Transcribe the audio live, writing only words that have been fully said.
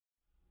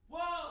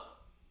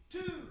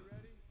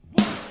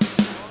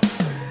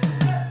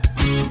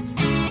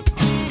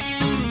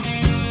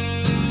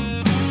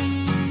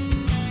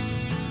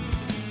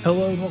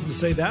Hello and welcome to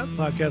Say That, the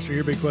podcast where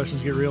your big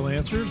questions get real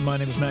answers. My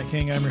name is Matt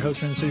King. I'm your host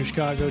here in the city of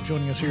Chicago.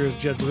 Joining us here is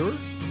Jed Brewer.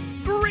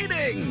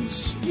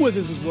 Greetings! With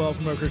us as well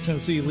from Oak Ridge,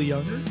 Tennessee, Lee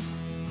Younger.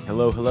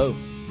 Hello, hello.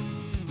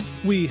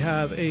 We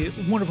have a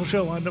wonderful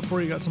show lined up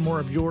for you. Got some more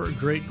of your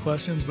great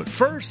questions. But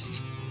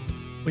first,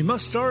 we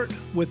must start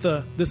with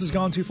the This Has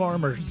Gone Too Far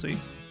emergency.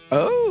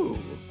 Oh!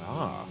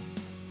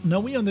 Now,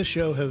 we on this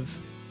show have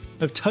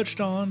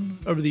touched on,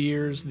 over the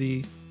years,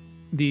 the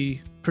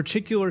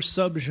particular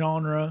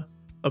subgenre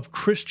of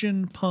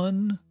Christian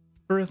pun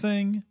for a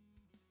thing.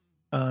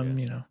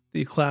 You know,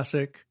 the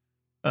classic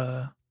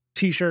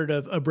t-shirt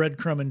of a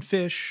breadcrumb and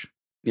fish.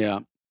 Yeah.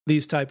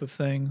 These type of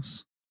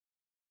things.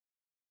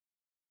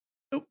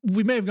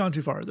 We may have gone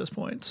too far at this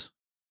point.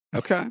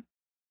 Okay.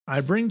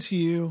 I bring to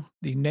you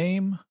the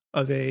name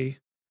of a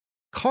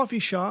coffee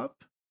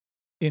shop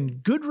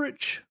in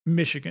Goodrich,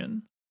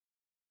 Michigan.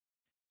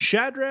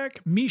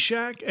 Shadrach,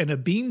 Meshach, and a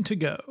Bean to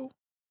Go.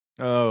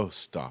 Oh,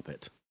 stop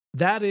it.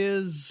 That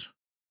is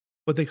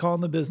what they call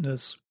in the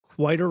business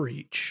quite a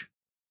reach.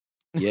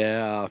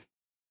 Yeah.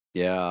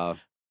 Yeah.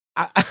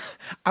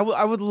 I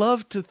would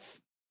love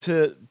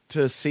to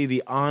see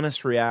the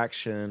honest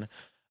reaction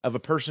of a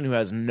person who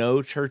has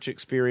no church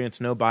experience,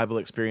 no Bible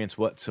experience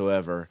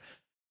whatsoever,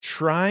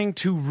 trying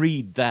to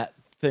read that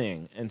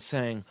thing and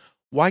saying,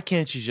 why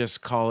can't you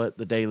just call it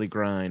the Daily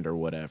Grind or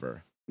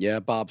whatever? Yeah,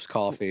 Bob's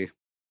Coffee.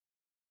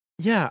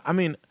 Yeah, I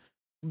mean,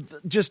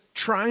 just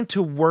trying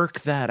to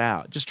work that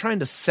out, just trying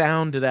to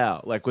sound it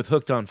out, like with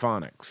Hooked on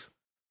Phonics.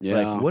 Yeah.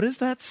 Like, what does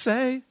that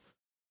say?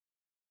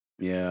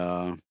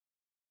 Yeah.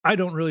 I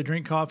don't really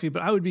drink coffee,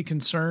 but I would be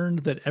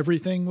concerned that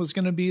everything was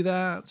going to be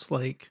that. It's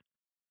like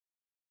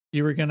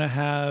you were going to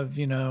have,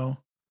 the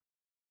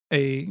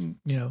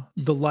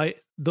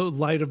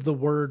light of the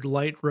word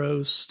light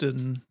roast,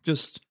 and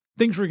just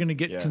things were going to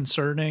get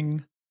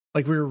concerning.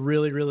 Like we were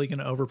really, really going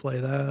to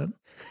overplay that.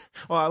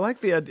 Well, I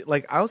like the idea.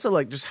 Like, I also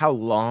like just how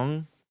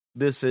long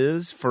this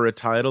is for a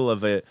title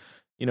of a,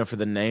 for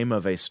the name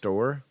of a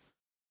store.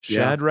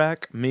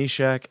 Shadrach,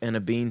 Meshach, and a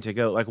Bean to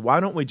Go. Like,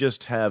 why don't we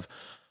just have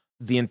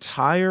the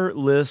entire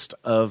list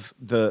of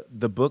the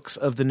books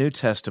of the New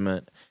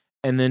Testament,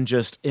 and then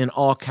just in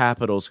all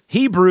capitals,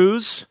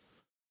 Hebrews,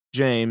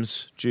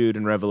 James, Jude,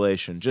 and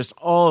Revelation. Just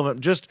all of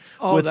them. Just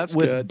that's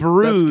with good.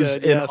 bruise That's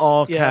good. in Yes.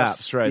 all Yes.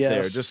 caps right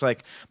there. Yes. Just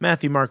like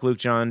Matthew, Mark, Luke,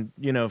 John,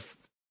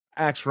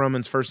 Acts,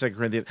 Romans, 1st, 2nd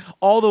Corinthians,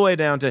 all the way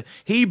down to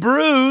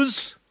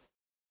Hebrews,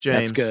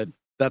 James. That's good.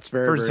 That's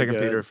very, 1st, very 2nd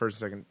good. Peter,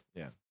 1st, 2nd,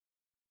 yeah.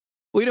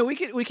 Well,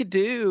 we could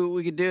do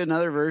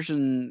another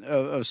version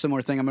of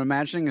similar thing. I'm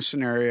imagining a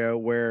scenario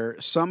where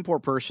some poor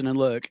person, and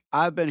look,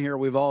 I've been here,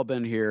 we've all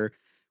been here,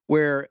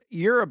 where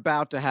you're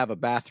about to have a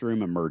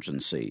bathroom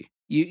emergency.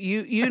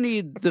 You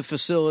need the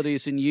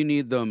facilities, and you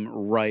need them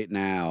right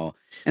now.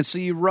 And so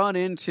you run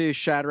into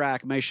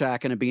Shadrach,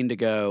 Meshach, and a Bean to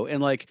Go,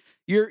 and like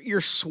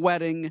you're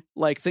sweating,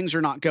 like things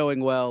are not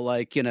going well,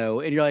 like, and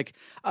you're like,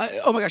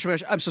 oh my gosh,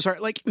 I'm so sorry.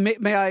 Like,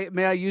 may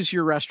I use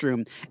your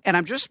restroom? And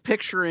I'm just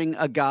picturing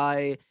a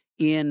guy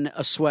in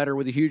a sweater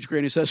with a huge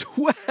grin who says,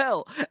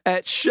 well,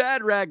 at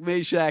Shadrach,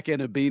 Meshach,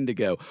 and a Bean to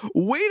Go,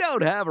 we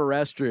don't have a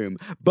restroom,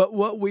 but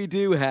what we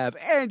do have,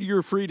 and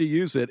you're free to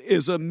use it,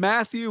 is a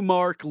Matthew,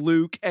 Mark,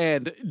 Luke,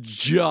 and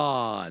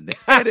John.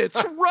 And it's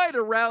right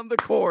around the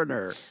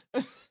corner.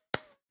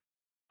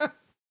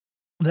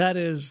 That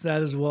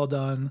is well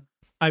done.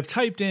 I've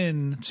typed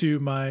in to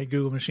my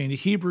Google machine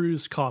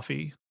Hebrews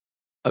Coffee.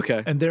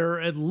 Okay. And there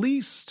are at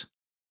least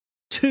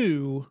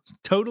 2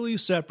 totally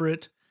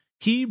separate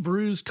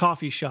Hebrews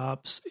coffee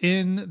shops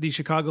in the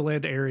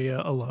Chicagoland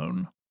area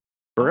alone.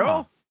 For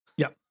real?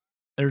 Yep.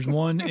 There's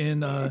one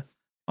in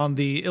on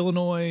the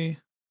Illinois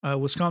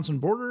Wisconsin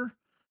border,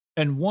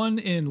 and one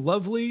in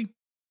lovely,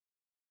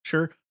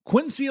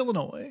 Quincy,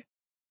 Illinois.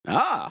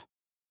 Ah.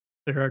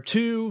 There are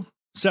 2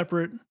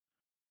 separate.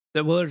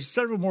 There's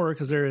several more,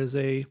 because there is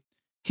a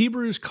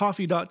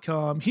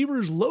HebrewsCoffee.com,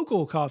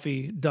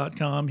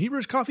 HebrewsLocalCoffee.com,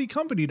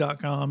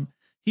 HebrewsCoffeeCompany.com,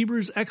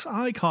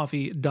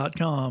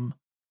 HebrewsXICoffee.com.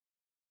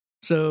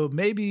 So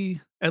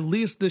maybe at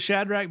least the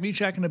Shadrach,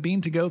 Meshach, and a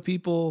Bean to Go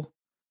people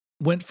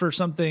went for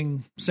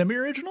something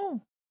semi-original?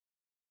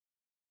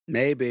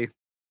 Maybe.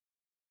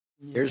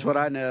 Here's what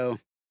I know.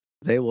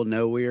 They will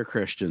know we are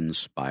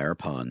Christians by our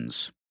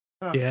puns.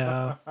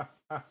 Yeah.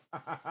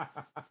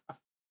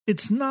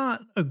 It's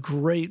not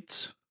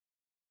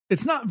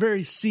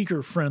very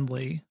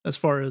seeker-friendly as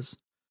far as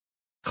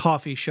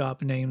coffee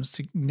shop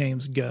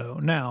names go.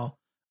 Now,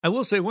 I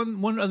will say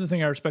one other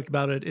thing I respect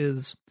about it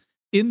is,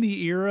 in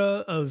the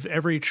era of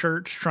every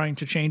church trying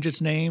to change its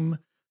name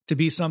to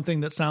be something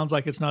that sounds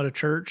like it's not a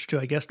church,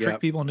 to, I guess, trick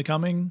people into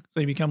coming,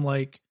 so you become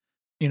like,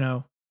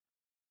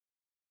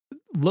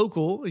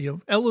 local,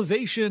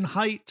 Elevation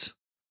Height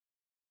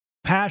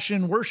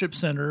Passion Worship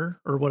Center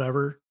or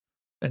whatever.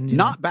 And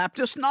not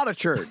Baptist, not a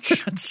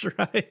church. That's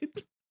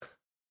right.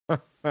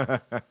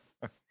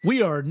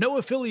 We are no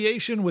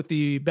affiliation with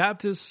the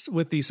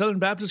Southern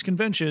Baptist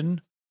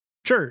Convention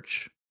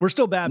Church. We're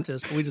still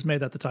Baptist, but we just made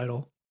that the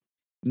title.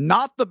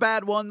 Not the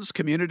Bad Ones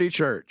Community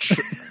Church.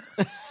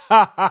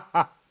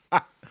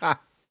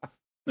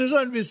 There's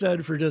something to be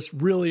said for just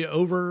really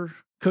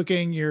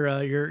overcooking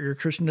your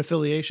Christian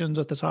affiliations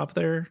at the top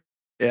there.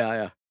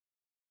 Yeah.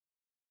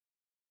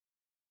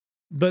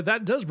 But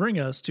that does bring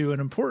us to an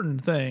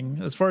important thing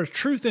as far as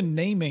truth in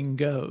naming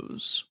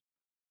goes.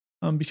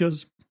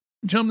 Because,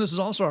 gentlemen, this is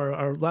also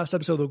our last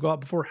episode that will go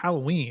out before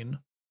Halloween.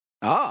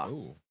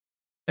 Ooh.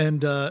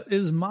 And it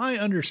is my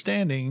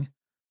understanding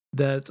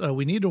that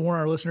we need to warn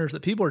our listeners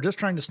that people are just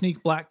trying to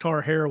sneak black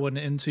tar heroin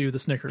into the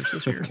Snickers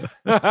this year.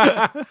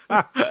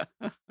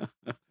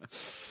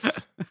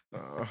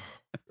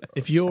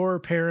 If your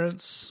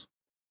parents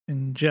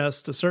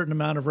ingest a certain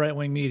amount of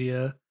right-wing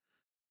media,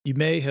 you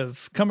may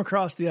have come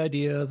across the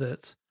idea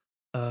that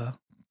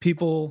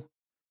people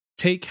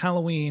take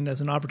Halloween as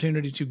an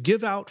opportunity to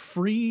give out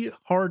free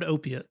hard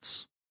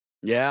opiates.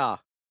 Yeah.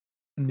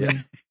 And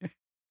Yeah.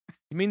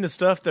 You mean the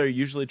stuff they're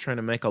usually trying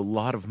to make a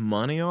lot of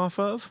money off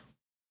of?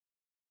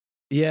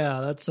 Yeah,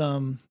 that's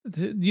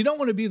you don't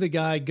want to be the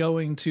guy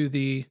going to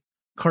the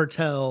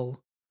cartel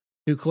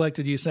who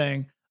collected you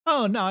saying,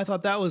 "Oh no, I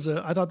thought that was a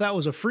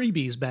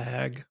freebies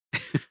bag.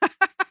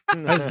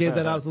 I just gave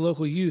that out to the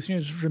local youth,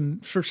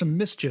 for some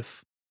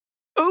mischief."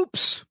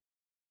 Oops.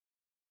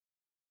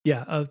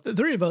 Yeah, the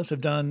three of us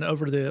have done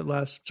over the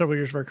last several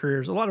years of our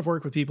careers a lot of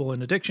work with people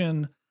in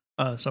addiction.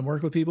 Some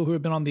work with people who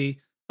have been on the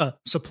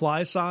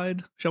supply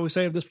side, shall we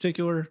say, of this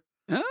particular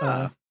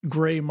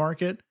gray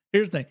market.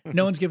 Here's the thing: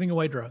 no one's giving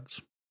away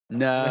drugs.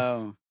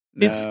 No.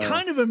 It's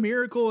kind of a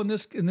miracle in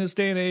this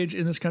day and age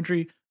in this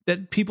country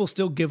that people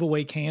still give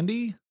away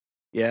candy.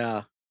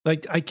 Yeah.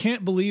 Like, I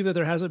can't believe that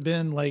there hasn't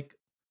been, like,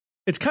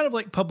 it's kind of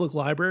like public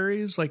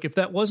libraries. Like, if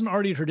that wasn't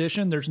already a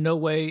tradition, there's no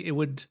way it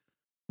would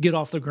get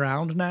off the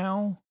ground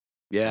now.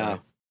 Yeah.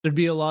 There'd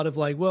be a lot of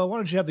like, well, why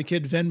don't you have the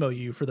kid Venmo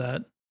you for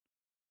that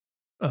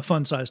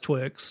fun size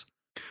Twix?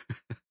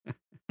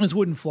 This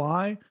wouldn't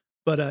fly.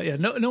 But yeah,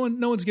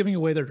 no one's giving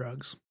away their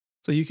drugs.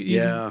 So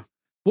you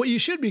what you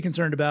should be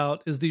concerned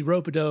about is the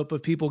rope-a-dope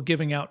of people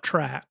giving out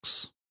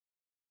tracts.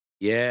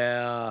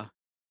 Yeah.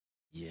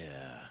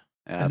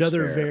 And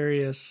other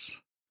various.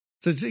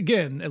 So it's,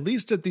 again, at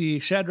least at the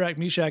Shadrach,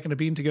 Meshach, and a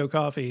Bean to Go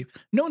coffee,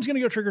 no one's going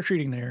to go trick or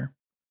treating there.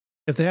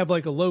 If they have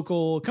like a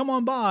local, come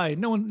on by,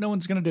 no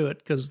one's going to do it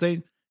because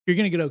you're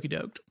going to get okey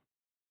doked.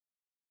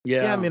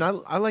 Yeah. I mean,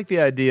 I like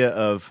the idea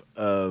of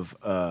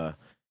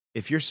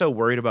if you're so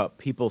worried about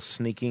people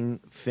sneaking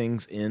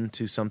things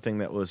into something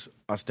that was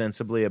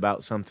ostensibly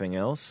about something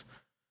else,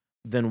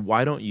 then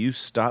why don't you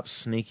stop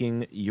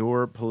sneaking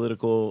your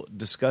political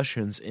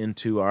discussions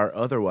into our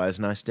otherwise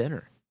nice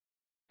dinner?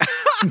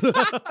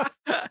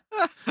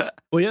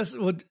 Well, yes,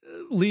 would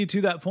lead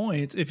to that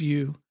point.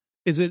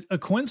 Is it a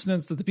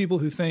coincidence that the people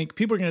who think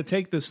people are going to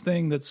take this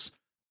thing that's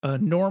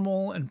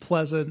normal and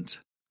pleasant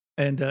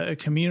and a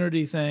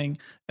community thing,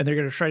 and they're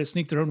going to try to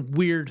sneak their own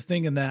weird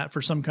thing in that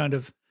for some kind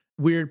of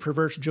weird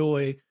perverse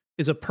joy?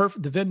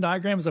 The Venn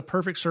diagram is a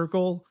perfect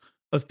circle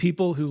of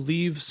people who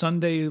leave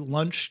Sunday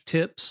lunch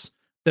tips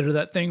that are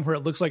that thing where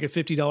it looks like a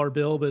 $50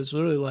 bill, but it's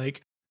literally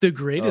like the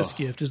greatest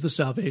gift is the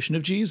salvation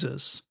of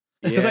Jesus.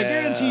 Because I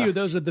guarantee you,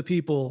 those are the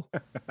people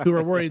who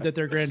are worried that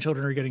their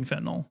grandchildren are getting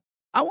fentanyl.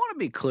 I want to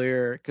be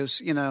clear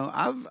because,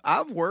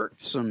 I've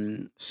worked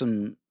some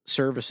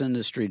service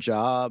industry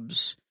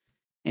jobs,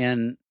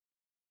 and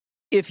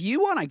if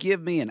you want to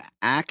give me an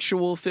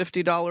actual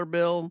 $50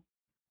 bill,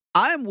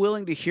 I'm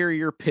willing to hear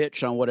your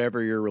pitch on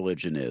whatever your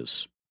religion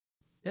is.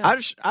 Yeah. I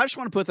just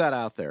want to put that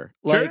out there.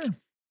 Like, sure.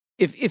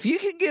 If you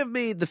can give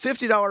me the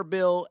 $50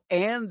 bill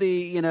and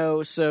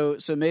the, so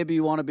maybe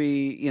you want to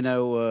be,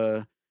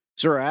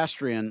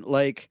 Zoroastrian,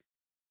 like,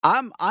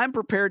 I'm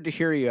prepared to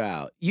hear you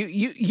out.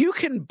 You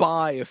can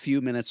buy a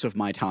few minutes of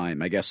my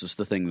time, I guess is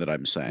the thing that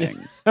I'm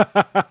saying.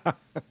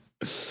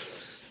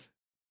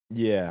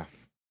 Yeah.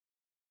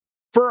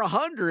 For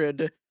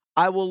 100,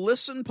 I will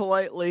listen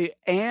politely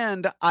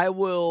and I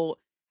will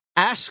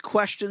ask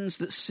questions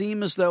that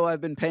seem as though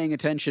I've been paying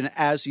attention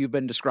as you've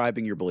been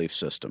describing your belief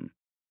system.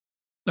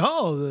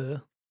 Oh,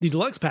 the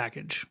deluxe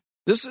package.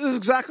 This is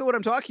exactly what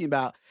I'm talking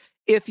about.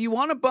 If you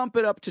want to bump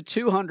it up to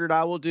 200,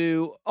 I will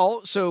do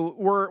all. So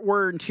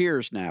we're in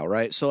tiers now,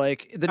 right? So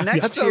like the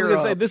next tier, I was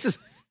gonna say, this is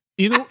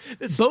either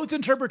both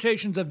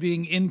interpretations of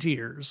being in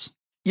tiers.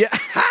 Yeah.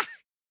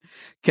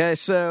 Okay,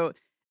 so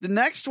the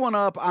next one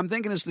up, I'm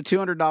thinking is the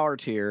 $200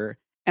 tier,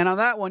 and on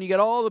that one, you get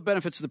all the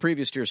benefits of the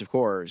previous tiers, of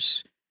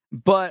course.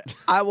 But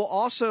I will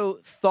also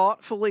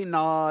thoughtfully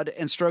nod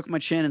and stroke my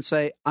chin and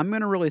say, I'm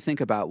going to really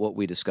think about what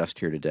we discussed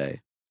here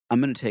today.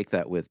 I'm going to take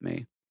that with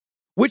me.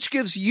 Which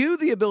gives you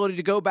the ability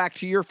to go back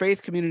to your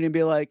faith community and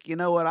be like, you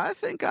know what? I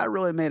think I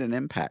really made an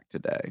impact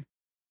today.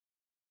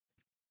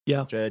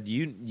 Yeah, Jed,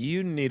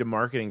 you need a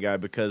marketing guy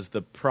because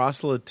the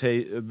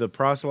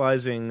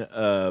proselytizing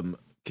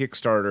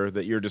Kickstarter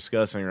that you're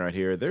discussing right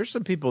here, there's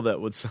some people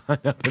that would sign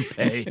up and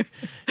pay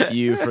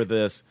you for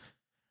this.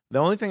 The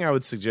only thing I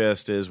would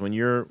suggest is when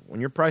you're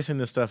pricing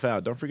this stuff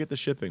out, don't forget the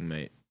shipping,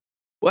 mate.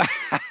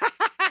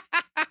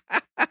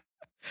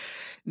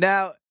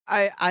 Now,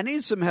 I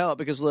need some help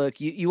because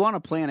look, you want to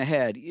plan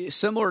ahead.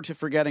 Similar to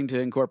forgetting to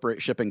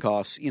incorporate shipping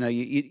costs.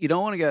 You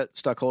don't want to get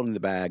stuck holding the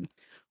bag.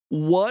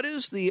 What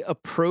is the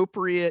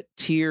appropriate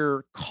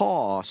tier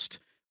cost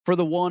for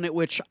the one at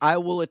which I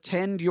will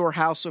attend your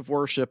house of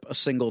worship a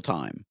single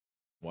time?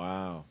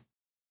 Wow.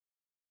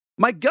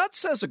 My gut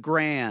says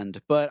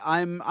 $1,000, but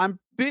I'm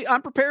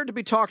prepared to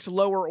be talked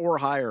lower or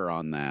higher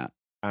on that.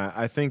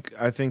 I think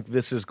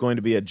this is going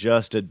to be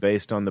adjusted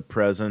based on the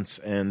presence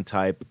and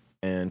type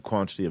and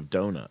quantity of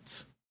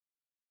donuts.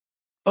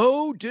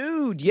 Oh,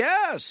 dude,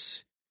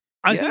 yes.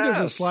 I think there's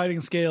a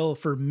sliding scale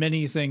for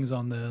many things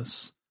on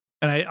this.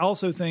 And I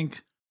also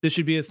think this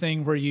should be a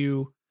thing where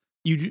you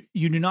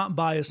do not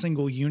buy a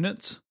single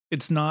unit.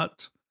 It's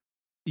not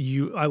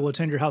I will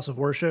attend your house of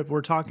worship.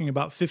 We're talking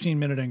about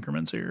 15-minute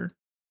increments here.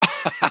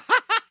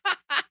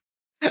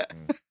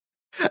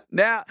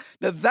 Now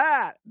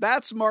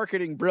that's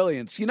marketing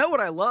brilliance. You know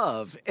what I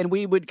love? And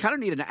we would kind of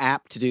need an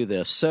app to do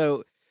this.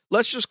 So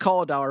let's just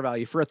call a dollar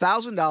value. For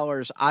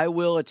 $1,000, I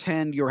will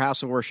attend your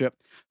house of worship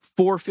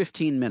for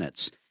 15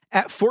 minutes.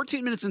 At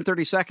 14 minutes and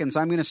 30 seconds,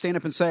 I'm going to stand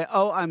up and say,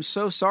 oh, I'm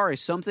so sorry.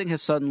 Something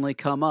has suddenly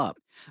come up.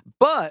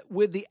 But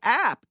with the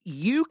app,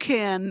 you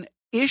can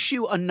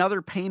issue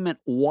another payment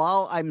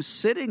while I'm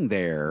sitting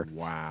there.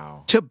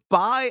 Wow. To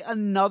buy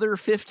another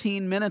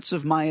 15 minutes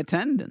of my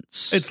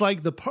attendance. It's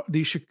like the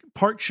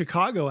Park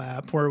Chicago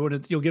app where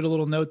you'll get a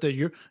little note that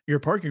your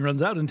parking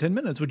runs out in 10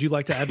 minutes. Would you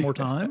like to add more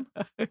time?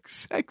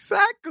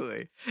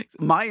 Exactly.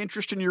 My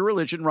interest in your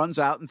religion runs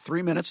out in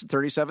 3 minutes and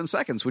 37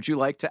 seconds. Would you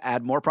like to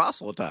add more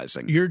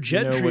proselytizing? Your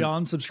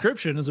Jetreon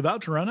subscription is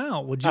about to run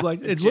out. Would you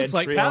like? It looks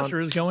like Pastor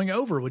is going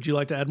over. Would you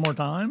like to add more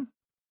time?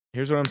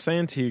 Here's what I'm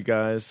saying to you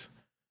guys.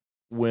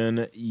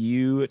 When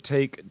you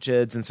take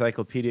Jed's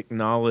encyclopedic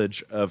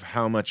knowledge of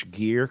how much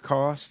gear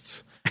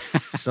costs,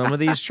 some of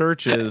these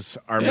churches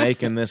are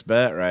making this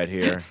bet right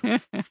here.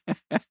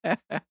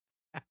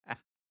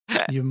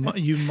 You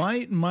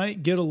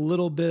might get a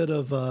little bit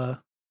of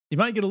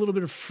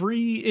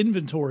free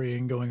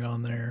inventorying going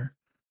on there.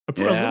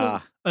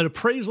 An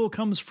appraisal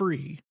comes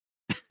free.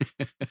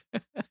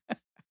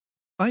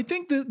 I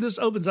think that this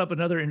opens up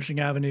another interesting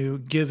avenue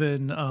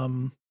given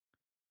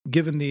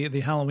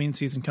the Halloween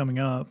season coming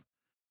up.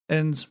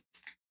 And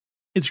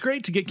it's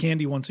great to get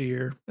candy once a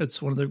year.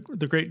 It's one of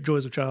the great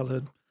joys of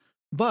childhood.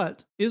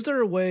 But is there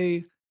a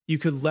way you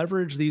could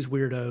leverage these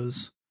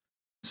weirdos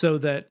so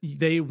that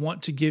they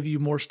want to give you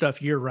more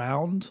stuff year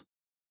round?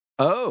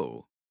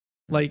 Oh.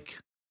 Like,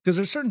 because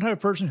there's a certain type of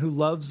person who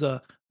loves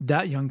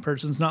that young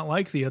person's not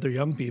like the other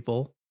young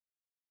people.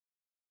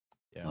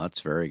 Yeah, well,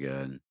 that's very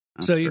good.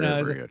 That's so,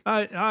 very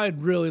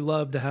I'd really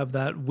love to have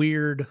that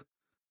weird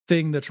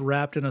thing that's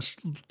wrapped in a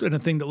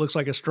thing that looks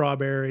like a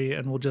strawberry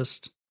and will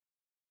just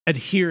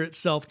adhere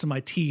itself to my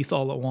teeth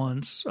all at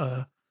once,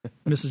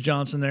 Mrs.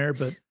 Johnson there.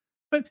 But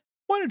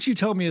why don't you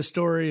tell me a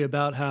story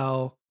about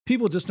how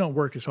people just don't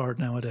work as hard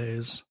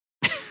nowadays?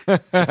 And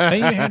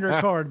you hand her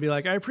a card and be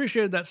like, I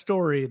appreciated that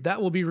story.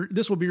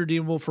 This will be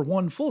redeemable for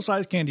one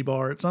full-size candy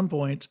bar at some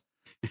point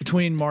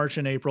between March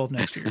and April of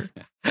next year.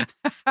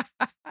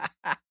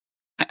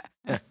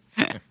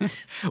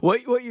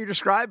 What you're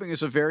describing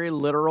is a very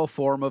literal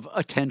form of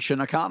attention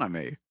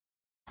economy.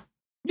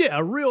 Yeah,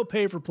 a real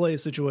pay-for-play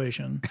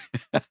situation.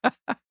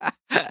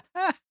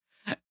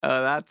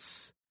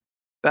 That's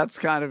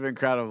kind of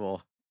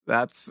incredible.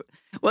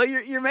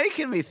 You're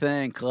making me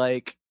think,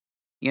 like,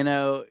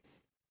 one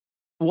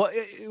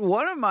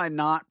of my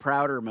not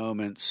prouder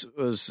moments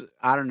was,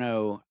 I don't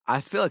know,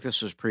 I feel like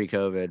this was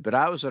pre-COVID, but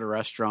I was at a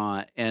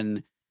restaurant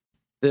and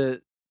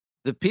the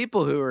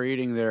people who were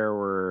eating there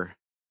were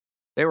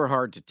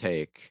hard to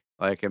take.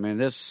 Like, I mean,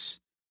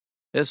 this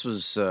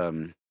was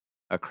a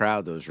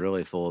crowd that was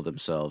really full of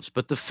themselves,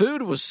 but the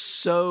food was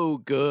so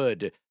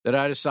good that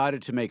I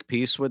decided to make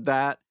peace with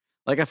that.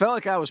 Like, I felt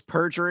like I was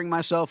perjuring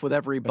myself with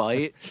every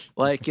bite.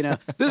 Like,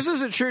 this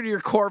isn't true to your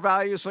core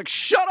values. Like,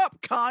 shut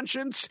up,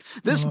 conscience.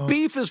 This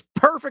beef is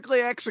perfectly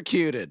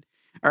executed.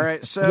 All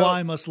right. So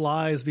why must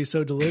lies be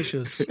so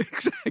delicious?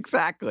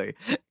 Exactly.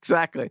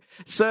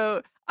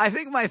 So I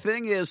think my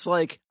thing is,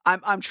 like,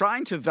 I'm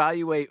trying to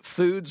evaluate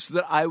foods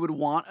that I would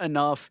want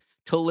enough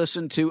to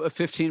listen to a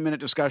 15-minute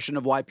discussion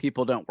of why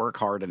people don't work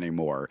hard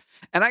anymore.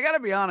 And I got to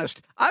be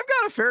honest, I've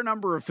got a fair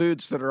number of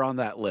foods that are on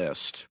that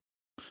list.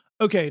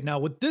 Okay, now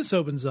what this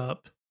opens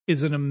up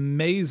is an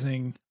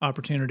amazing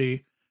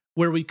opportunity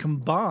where we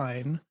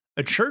combine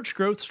a church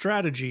growth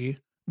strategy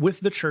with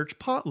the church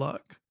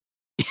potluck.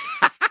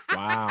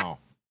 Wow.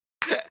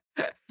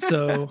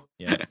 So,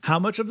 How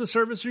much of the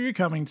service are you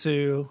coming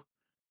to?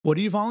 What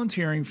are you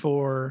volunteering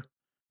for?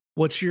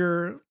 What's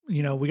your,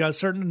 we got a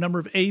certain number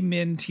of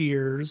amen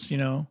tiers,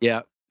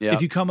 Yeah.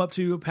 If you come up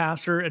to a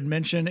pastor and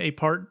mention a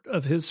part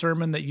of his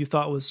sermon that you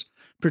thought was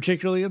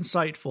particularly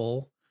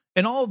insightful,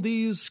 and all of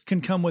these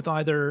can come with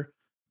either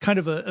kind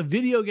of a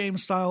video game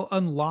style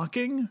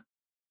unlocking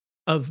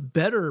of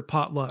better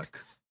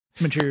potluck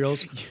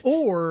materials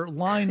or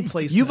line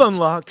placement.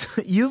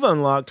 You've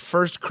unlocked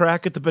first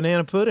crack at the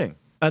banana pudding.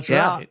 That's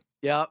right.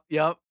 Yep.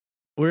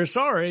 we're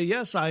sorry.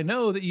 Yes, I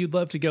know that you'd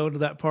love to go to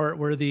that part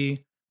where the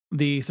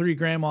three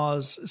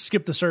grandmas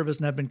skip the service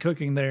and have been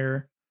cooking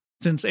there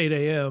since 8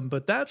 a.m.,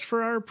 but that's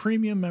for our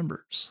premium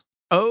members.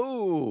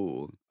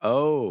 Oh.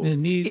 You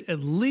need at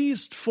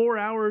least 4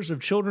 hours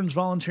of children's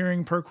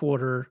volunteering per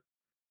quarter,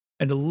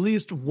 and at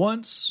least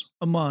once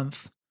a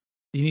month,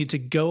 you need to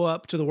go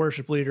up to the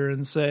worship leader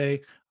and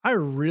say, I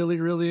really,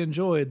 really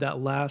enjoyed that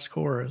last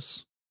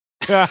chorus.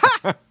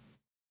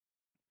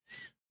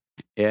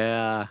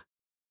 Yeah.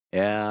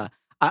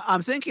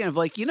 I'm thinking of,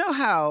 like, you know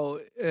how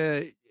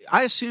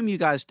I assume you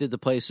guys did the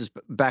places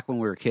back when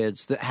we were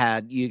kids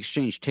that you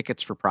exchanged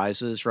tickets for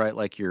prizes, right?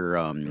 Like your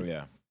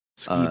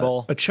Skee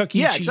ball, a Chuck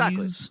E.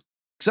 Cheese.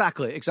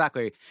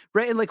 Exactly.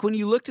 Right. And like when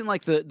you looked in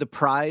like the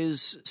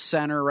prize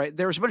center, right,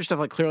 there was a bunch of stuff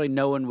like clearly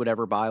no one would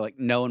ever buy, like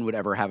no one would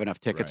ever have enough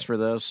tickets for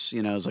this.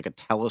 You know, it was like a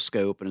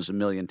telescope and it was a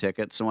million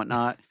tickets and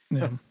whatnot.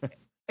 Yeah.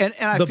 And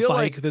I the feel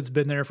bike like that's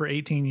been there for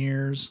 18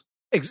 years.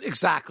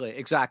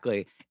 Exactly.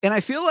 And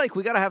I feel like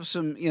we got to have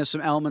some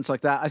elements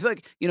like that. I feel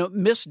like,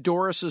 Miss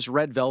Doris's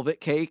red velvet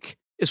cake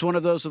is one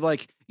of those of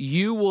like,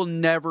 you will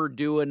never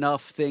do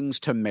enough things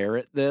to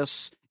merit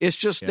this. It's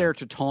just there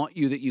to taunt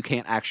you that you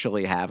can't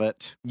actually have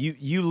it.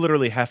 You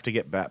literally have to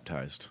get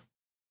baptized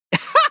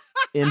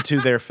into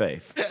their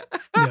faith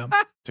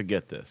to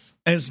get this.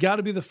 And it's got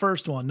to be the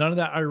first one. None of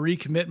that I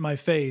recommit my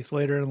faith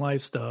later in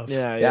life stuff.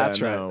 Yeah, that's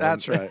right.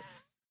 That's right.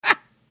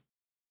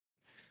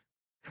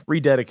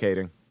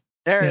 Rededicating.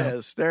 There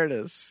it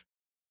is.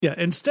 Yeah,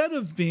 instead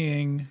of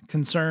being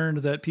concerned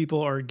that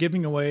people are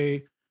giving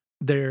away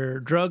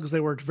their drugs they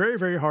worked very,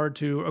 very hard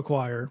to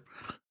acquire,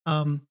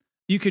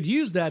 you could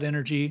use that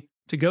energy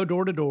to go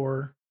door to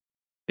door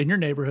in your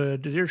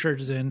neighborhood, that your church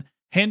is in,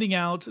 handing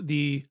out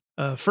the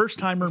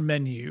first-timer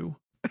menu.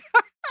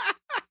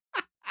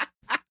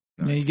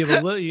 Nice. You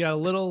got a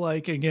little,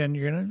 like, again,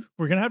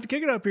 we're gonna have to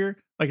kick it up here,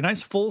 like a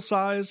nice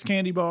full-size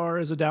candy bar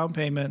as a down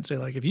payment. Say,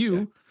 like, if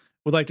you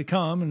would like to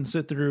come and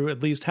sit through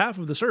at least half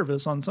of the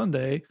service on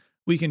Sunday,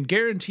 we can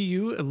guarantee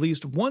you at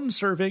least one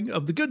serving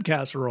of the good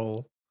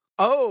casserole.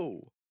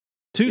 Oh,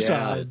 two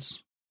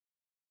sides.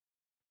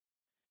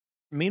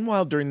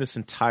 Meanwhile, during this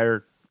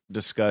entire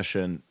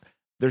discussion,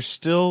 there's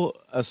still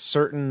a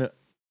certain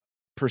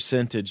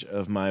percentage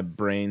of my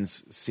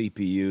brain's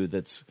CPU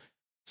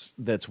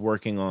that's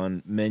working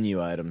on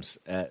menu items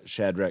at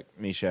Shadrach,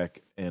 Meshach,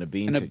 and a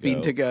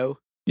Bean to Go.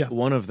 Yeah.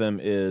 One of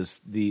them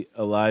is the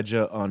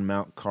Elijah on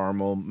Mount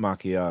Carmel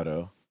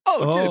macchiato.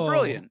 Oh, dude,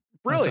 brilliant.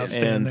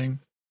 Outstanding.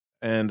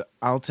 And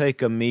I'll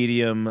take a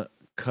medium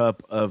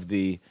cup of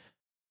the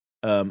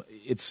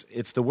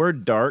it's the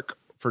word dark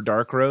for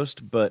dark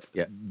roast, but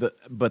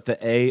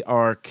the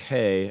ARK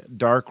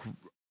dark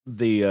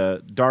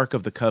dark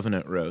of the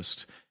covenant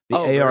roast.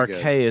 The ARK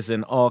is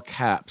in all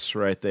caps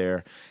right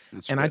there.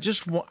 That's and right.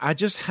 I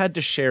just had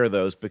to share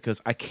those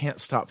because I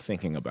can't stop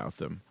thinking about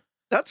them.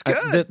 That's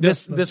good.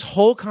 This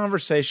whole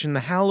conversation,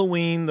 the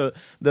Halloween, the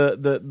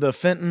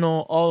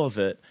fentanyl, all of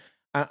it.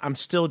 I'm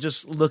still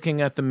just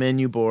looking at the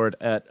menu board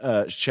at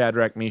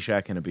Shadrach,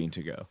 Meshach, and a Bean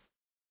to Go.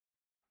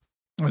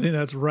 I think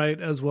that's right,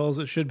 as well as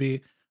it should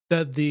be.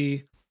 That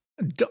the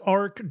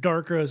dark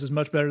roast is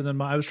much better than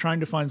I was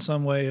trying to find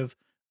some way of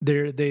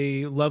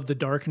they love the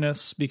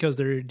darkness because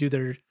they do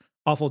their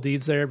awful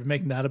deeds there, but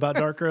making that about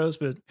dark roast.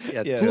 But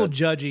it's a little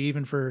judgy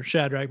even for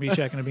Shadrach,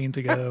 Meshach, and a Bean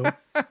to Go.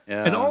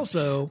 And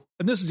also,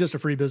 and this is just a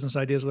free business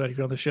idea as we like to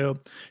get on the show,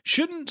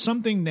 shouldn't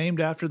something named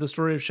after the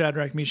story of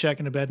Shadrach, Meshach,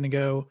 and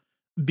Abednego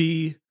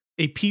be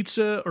a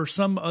pizza or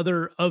some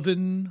other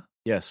oven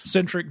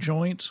centric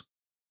joint?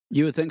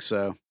 You would think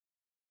so.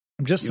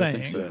 I'm just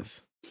saying. So.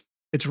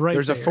 It's right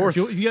There's there. a fourth.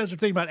 If you guys are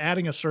thinking about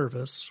adding a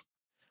service.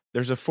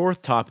 There's a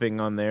fourth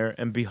topping on there,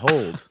 and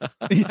behold.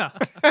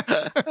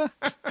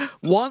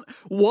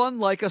 One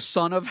like a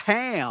son of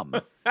Ham.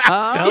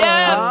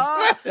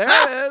 Yes!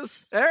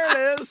 There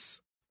it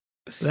is.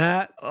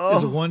 That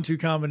is a 1-2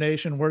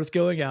 combination worth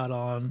going out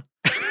on.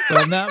 So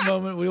in that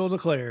moment, we will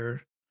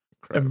declare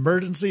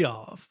emergency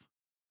off.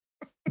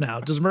 Now,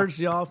 does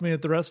emergency off mean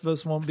that the rest of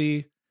us won't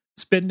be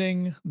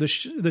spending the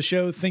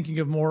show thinking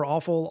of more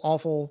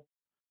awful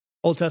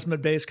Old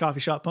Testament-based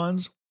coffee shop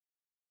puns?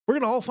 We're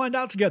going to all find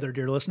out together,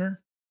 dear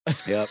listener.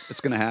 Yep,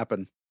 it's going to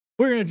happen.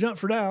 We're going to jump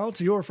for now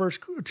to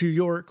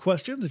your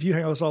questions. If you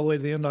hang on us all the way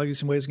to the end, I'll give you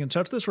some ways to get in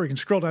touch with us, or you can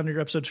scroll down to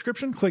your episode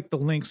description, click the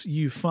links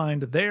you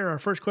find there. Our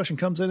first question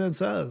comes in and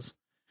says,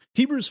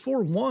 Hebrews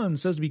 4:1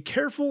 says to be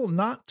careful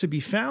not to be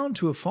found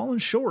to have fallen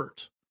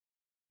short.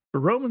 But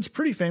Romans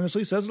pretty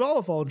famously says it all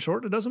have fallen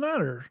short. It doesn't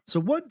matter. So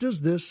what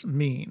does this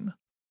mean?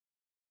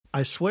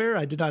 I swear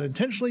I did not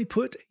intentionally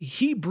put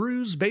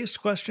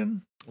Hebrews-based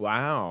question.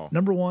 Wow.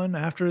 Number one,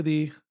 after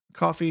the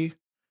coffee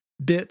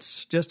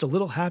bits, just a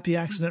little happy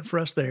accident for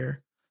us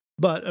there.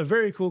 But a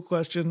very cool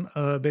question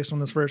based on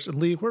this verse. And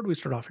Lee, where do we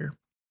start off here?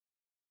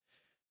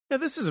 Yeah,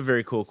 this is a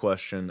very cool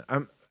question.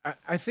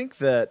 I think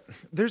that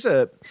there's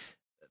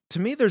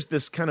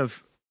this kind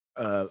of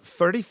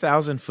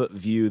 30,000-foot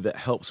view that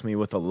helps me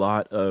with a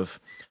lot of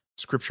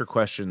scripture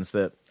questions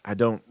that I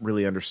don't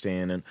really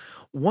understand. And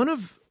one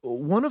of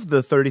one of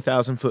the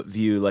 30,000-foot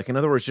view, like in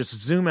other words, just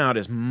zoom out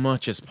as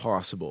much as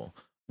possible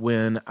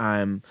when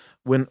I'm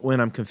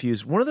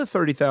confused. One of the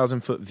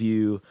 30,000-foot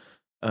view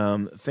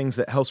things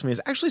that helps me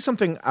is actually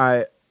something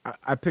I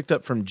picked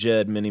up from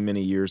Jed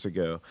many years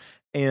ago,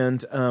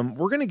 and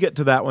we're going to get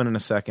to that one in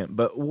a second.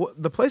 But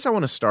the place I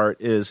want to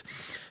start is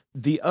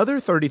the other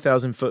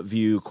 30,000-foot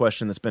view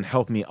question that's been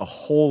helping me a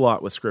whole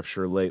lot with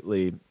Scripture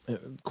lately.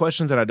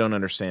 Questions that I don't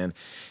understand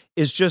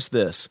is just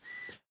this: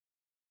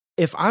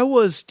 if I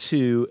was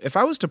to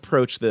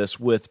approach this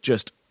with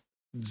just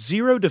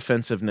zero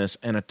defensiveness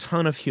and a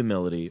ton of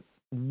humility,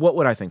 what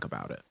would I think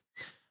about it?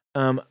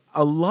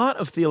 A lot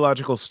of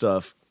theological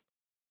stuff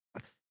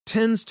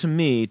tends to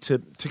me to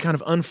kind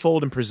of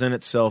unfold and present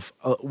itself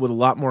with a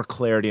lot more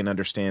clarity and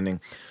understanding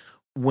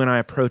when I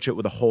approach it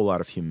with a whole lot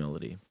of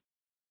humility.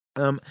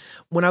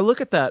 When I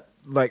look at that,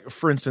 like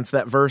for instance,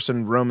 that verse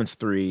in Romans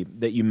 3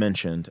 that you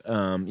mentioned,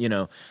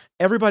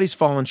 everybody's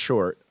fallen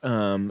short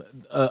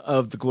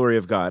of the glory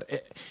of God.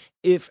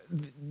 If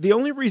the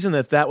only reason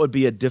that would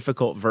be a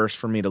difficult verse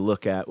for me to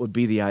look at would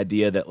be the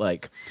idea that,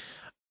 like,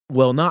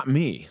 well, not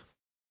me.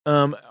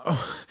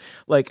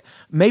 Like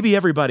maybe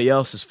everybody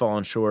else has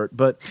fallen short,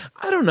 but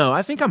I don't know.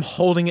 I think I'm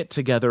holding it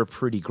together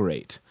pretty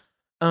great.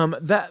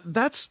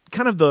 That's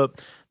kind of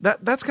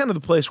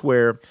the place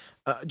where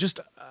just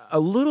a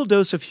little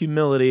dose of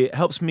humility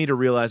helps me to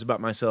realize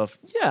about myself.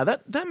 Yeah,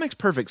 that makes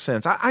perfect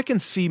sense. I can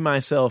see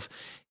myself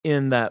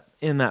in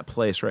that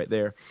place right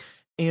there,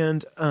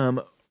 and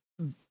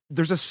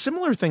there's a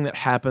similar thing that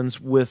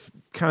happens with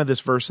kind of this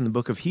verse in the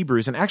book of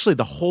Hebrews, and actually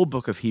the whole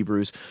book of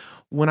Hebrews,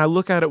 when I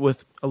look at it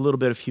with a little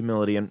bit of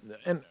humility. And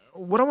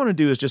what I want to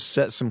do is just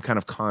set some kind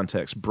of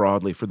context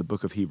broadly for the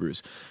book of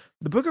Hebrews.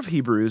 The book of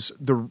Hebrews,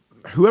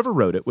 whoever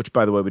wrote it, which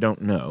by the way we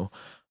don't know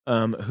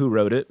who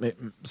wrote it.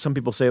 Some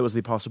people say it was the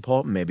Apostle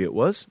Paul. Maybe it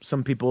was.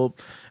 Some people's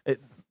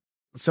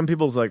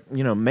like,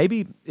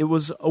 maybe it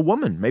was a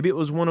woman. Maybe it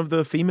was one of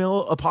the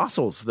female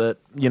apostles that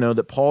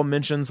Paul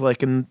mentions,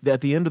 like at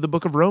the end of the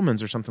book of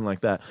Romans or something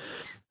like that.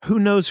 Who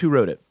knows who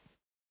wrote it?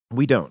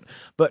 We don't.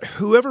 But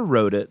whoever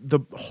wrote it, the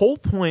whole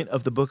point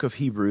of the book of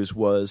Hebrews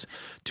was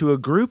to a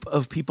group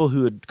of people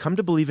who had come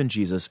to believe in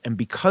Jesus, and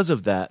because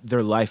of that,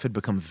 their life had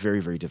become very,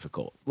 very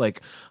difficult.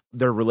 Like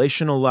their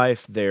relational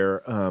life,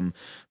 their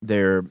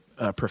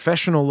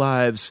professional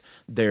lives,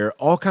 their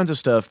all kinds of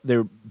stuff.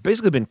 They've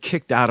basically been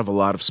kicked out of a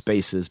lot of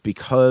spaces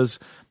because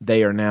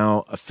they are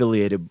now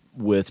affiliated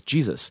with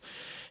Jesus.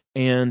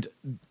 And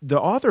the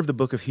author of the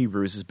book of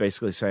Hebrews is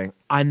basically saying,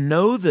 I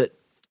know that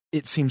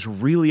it seems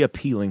really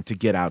appealing to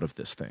get out of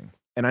this thing.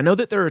 And I know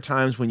that there are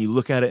times when you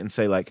look at it and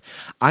say, like,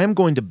 I am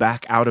going to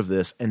back out of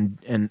this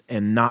and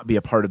not be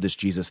a part of this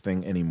Jesus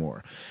thing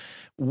anymore.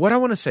 What I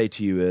want to say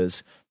to you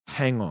is,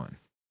 hang on.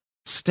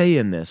 Stay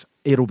in this.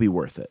 It'll be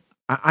worth it.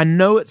 I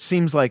know it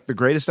seems like the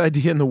greatest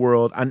idea in the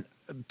world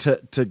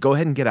to go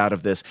ahead and get out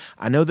of this.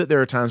 I know that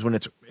there are times when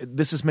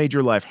this has made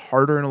your life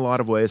harder in a lot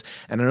of ways,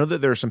 and I know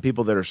that there are some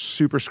people that are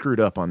super screwed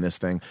up on this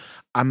thing.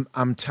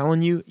 I'm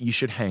telling you, you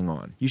should hang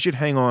on. You should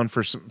hang on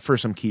for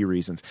some key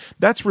reasons.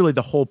 That's really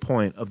the whole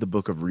point of the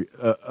book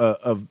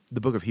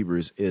of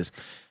Hebrews is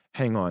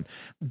hang on.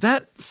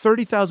 That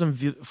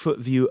 30,000-foot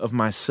view of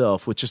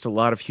myself with just a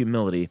lot of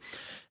humility,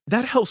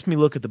 that helps me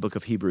look at the book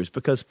of Hebrews,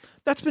 because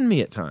that's been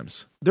me at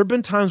times. There have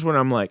been times when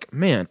I'm like,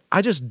 man,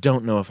 I just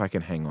don't know if I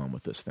can hang on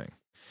with this thing.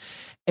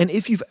 And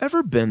if you've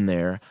ever been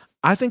there,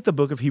 I think the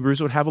book of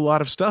Hebrews would have a lot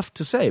of stuff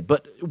to say,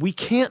 but we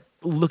can't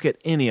look at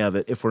any of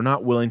it if we're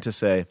not willing to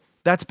say,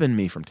 that's been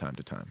me from time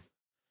to time.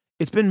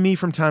 It's been me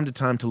from time to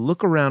time to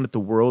look around at the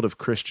world of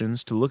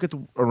Christians, to look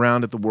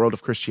around at the world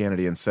of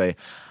Christianity and say,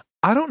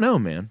 I don't know,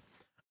 man.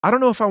 I don't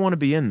know if I want to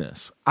be in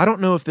this. I don't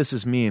know if this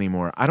is me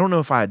anymore. I don't know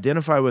if I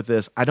identify with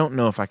this. I don't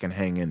know if I can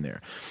hang in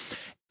there.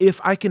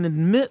 If I can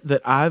admit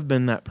that I've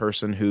been that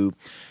person who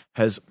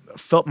has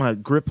felt my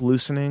grip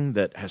loosening,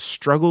 that has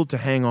struggled to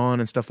hang on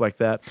and stuff like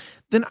that,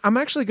 then I'm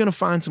actually going to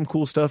find some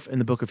cool stuff in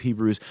the book of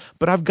Hebrews.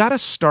 But I've got to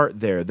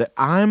start there, that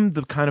I'm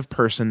the kind of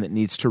person that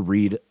needs to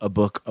read a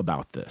book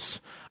about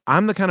this.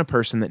 I'm the kind of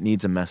person that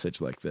needs a message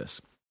like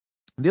this.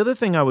 The other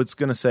thing I was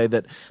going to say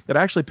that I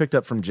actually picked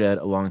up from Jed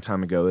a long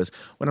time ago is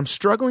when I'm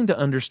struggling to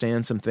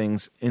understand some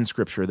things in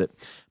Scripture that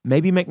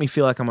maybe make me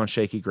feel like I'm on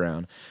shaky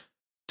ground,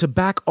 to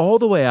back all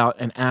the way out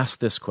and ask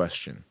this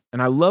question.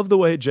 And I love the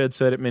way Jed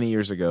said it many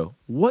years ago.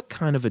 What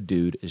kind of a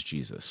dude is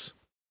Jesus?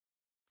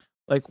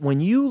 Like when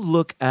you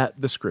look at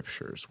the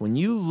Scriptures, when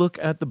you look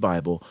at the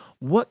Bible,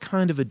 what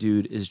kind of a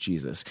dude is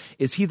Jesus?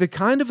 Is he the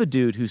kind of a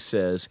dude who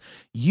says,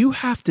 you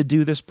have to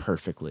do this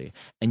perfectly,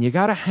 and you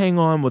got to hang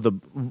on with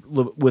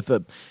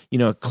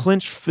a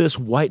clenched fist,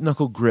 white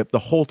knuckle grip the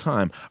whole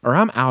time, or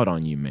I'm out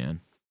on you, man?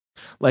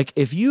 Like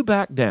if you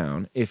back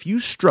down, if you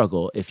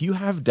struggle, if you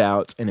have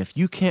doubts, and if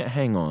you can't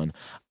hang on,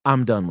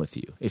 I'm done with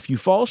you. If you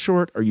fall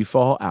short or you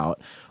fall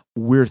out,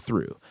 we're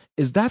through.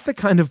 Is that the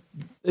kind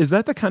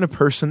of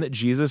person that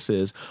Jesus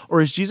is? Or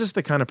is Jesus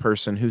the kind of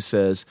person who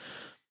says,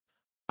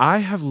 I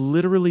have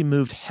literally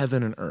moved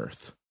heaven and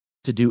earth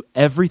to do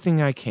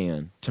everything I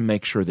can to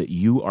make sure that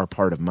you are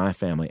part of my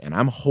family, and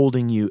I'm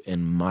holding you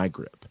in my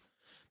grip.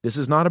 This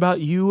is not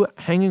about you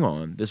hanging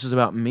on. This is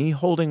about me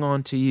holding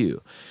on to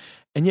you.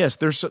 And yes,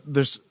 there's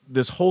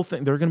this whole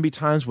thing. There are going to be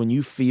times when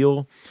you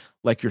feel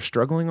like you're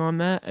struggling on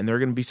that, and there are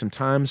going to be some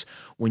times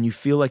when you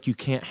feel like you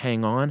can't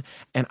hang on,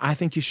 and I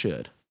think you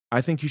should.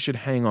 I think you should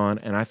hang on,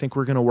 and I think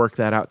we're going to work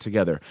that out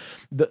together.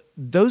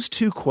 Those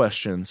two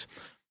questions,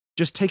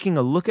 just taking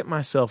a look at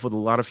myself with a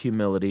lot of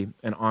humility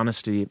and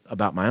honesty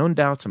about my own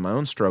doubts and my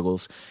own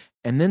struggles,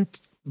 and then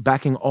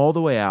backing all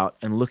the way out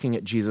and looking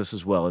at Jesus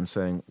as well and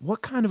saying,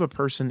 what kind of a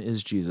person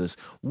is Jesus?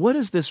 What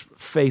is this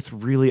faith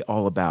really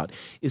all about?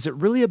 Is it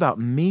really about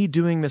me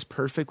doing this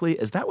perfectly?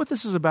 Is that what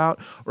this is about?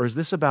 Or is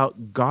this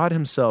about God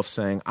himself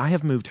saying, I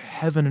have moved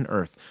heaven and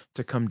earth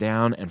to come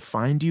down and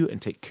find you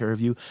and take care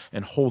of you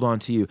and hold on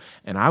to you?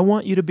 And I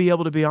want you to be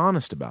able to be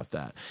honest about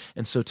that.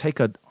 And so take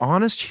an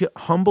honest,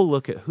 humble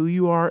look at who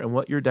you are and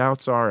what your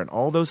doubts are and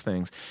all those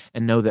things,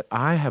 and know that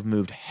I have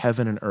moved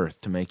heaven and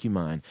earth to make you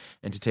mine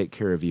and to take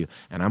care of you.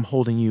 And I'm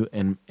holding you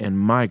in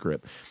my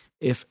grip.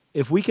 If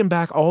we can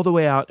back all the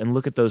way out and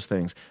look at those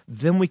things,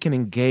 then we can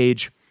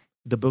engage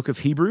the book of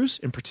Hebrews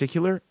in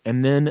particular,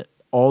 and then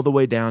all the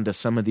way down to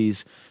some of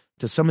these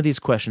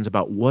questions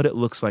about what it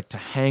looks like to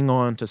hang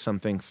on to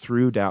something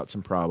through doubts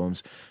and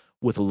problems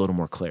with a little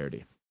more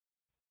clarity.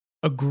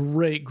 A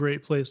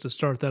great place to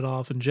start that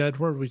off. And Jed,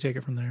 where do we take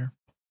it from there?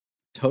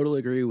 Totally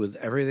agree with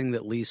everything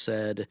that Lee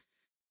said.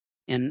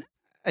 And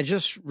I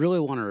just really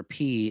want to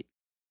repeat,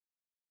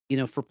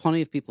 for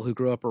plenty of people who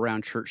grow up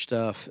around church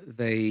stuff,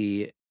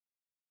 they're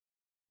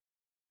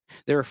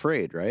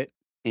afraid, right?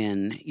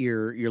 And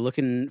you're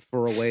looking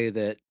for a way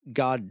that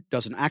God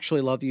doesn't actually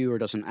love you, or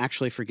doesn't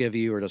actually forgive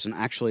you, or doesn't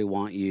actually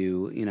want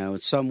you, in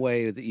some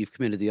way that you've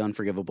committed the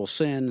unforgivable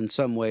sin, in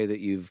some way that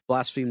you've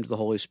blasphemed the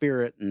Holy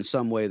Spirit, in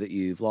some way that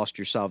you've lost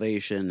your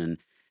salvation,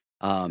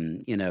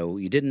 and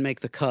you didn't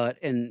make the cut.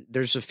 And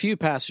there's a few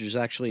passages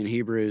actually in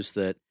Hebrews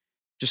that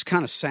just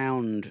kind of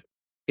sound,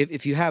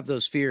 if you have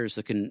those fears,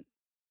 that can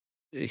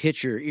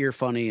hit your ear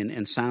funny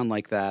and sound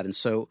like that. And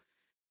so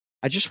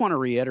I just want to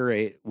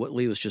reiterate what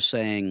Lee was just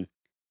saying.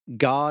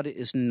 God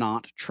is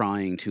not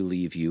trying to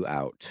leave you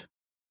out.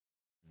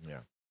 Yeah.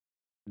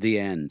 The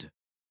end.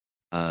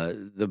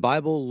 The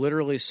Bible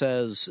literally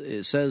says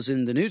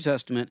in the New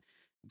Testament,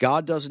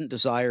 God doesn't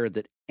desire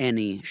that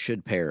any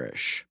should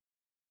perish.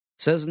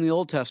 It says in the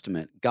Old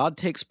Testament, God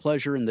takes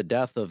pleasure in the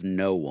death of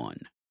no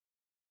one.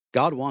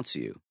 God wants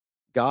you.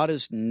 God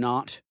is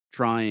not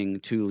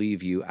trying to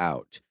leave you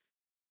out.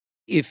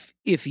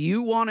 If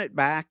you want it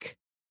back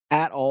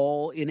at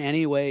all in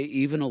any way,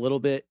 even a little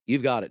bit,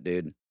 you've got it,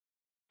 dude.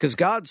 Because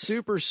God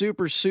super,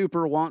 super,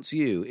 super wants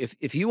you.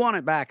 If you want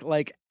it back,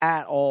 like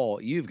at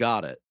all, you've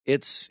got it.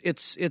 It's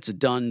a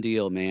done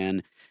deal,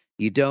 man.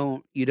 You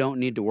don't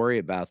need to worry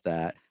about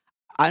that.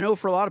 I know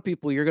for a lot of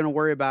people, you're going to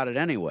worry about it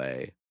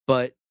anyway.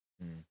 But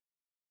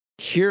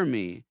hear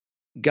me,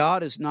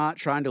 God is not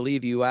trying to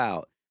leave you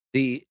out.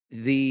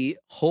 The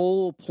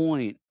whole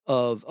point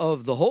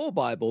of the whole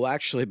Bible,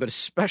 actually, but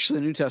especially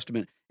the New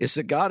Testament, is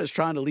that God is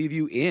trying to leave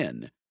you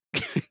in.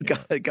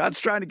 God's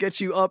trying to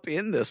get you up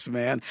in this,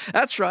 man.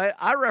 That's right.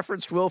 I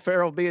referenced Will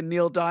Ferrell being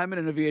Neil Diamond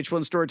in a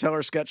VH1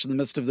 Storyteller sketch in the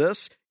midst of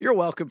this. You're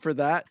welcome for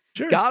that.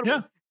 Sure,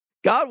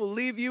 God will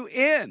leave you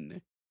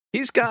in.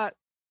 He's got...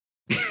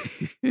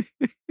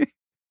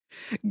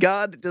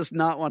 God does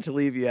not want to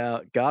leave you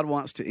out. God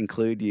wants to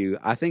include you.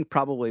 I think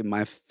probably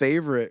my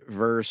favorite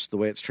verse, the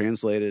way it's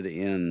translated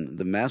in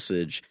the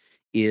Message,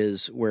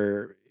 is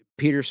where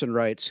Peterson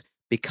writes,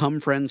 "Become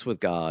friends with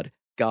God.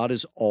 God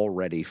is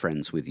already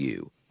friends with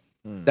you."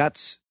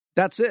 That's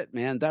it,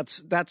 man. That's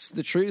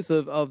the truth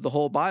of the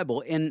whole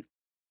Bible. And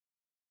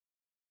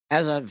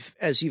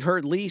as you've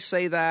heard Lee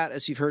say that,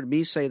 as you've heard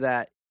me say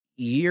that,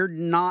 you're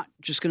not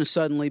just going to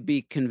suddenly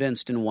be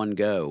convinced in one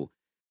go.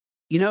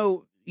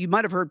 You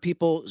might have heard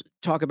people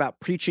talk about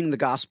preaching the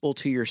gospel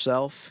to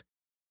yourself.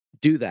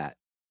 Do that.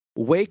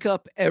 Wake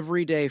up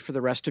every day for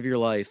the rest of your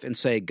life and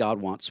say, God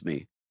wants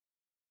me.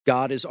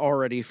 God is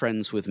already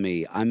friends with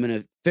me. I'm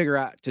going to figure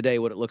out today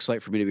what it looks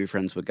like for me to be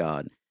friends with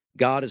God.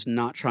 God is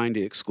not trying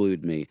to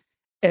exclude me.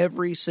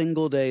 Every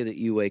single day that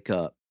you wake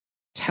up,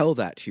 tell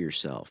that to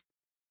yourself.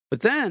 But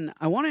then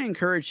I want to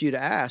encourage you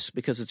to ask,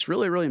 because it's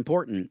really, really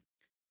important,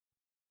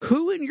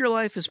 who in your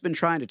life has been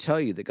trying to tell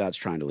you that God's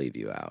trying to leave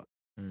you out?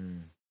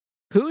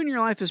 Who in your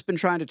life has been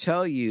trying to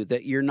tell you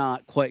that you're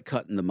not quite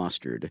cutting the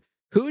mustard?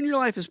 Who in your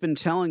life has been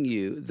telling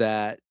you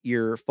that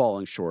you're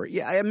falling short?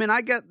 Yeah, I mean,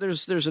 I get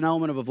there's an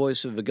element of a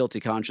voice of a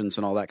guilty conscience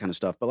and all that kind of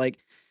stuff, but like,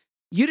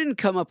 you didn't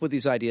come up with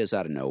these ideas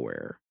out of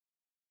nowhere.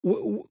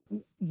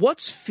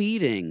 What's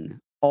feeding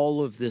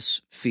all of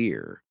this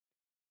fear?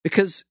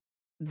 Because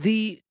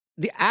the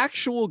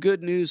actual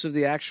good news of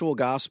the actual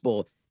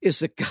gospel is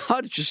that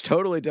God just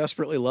totally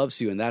desperately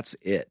loves you, and that's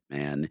it,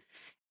 man.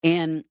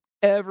 And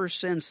ever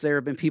since, there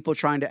have been people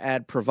trying to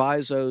add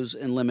provisos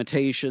and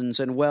limitations,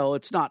 and well,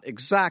 it's not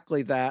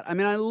exactly that. I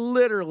mean, I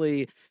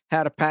literally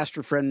had a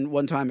pastor friend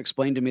one time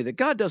explain to me that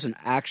God doesn't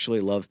actually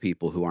love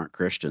people who aren't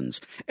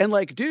Christians. And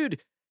like, dude,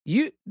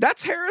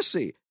 that's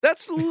heresy.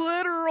 That's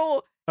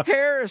literal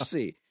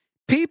heresy.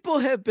 People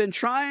have been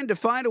trying to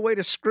find a way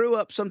to screw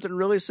up something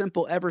really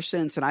simple ever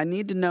since. And I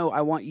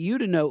want you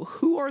to know,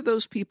 who are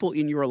those people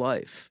in your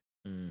life?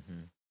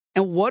 Mm-hmm.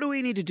 And what do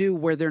we need to do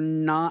where they're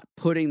not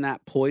putting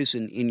that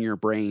poison in your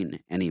brain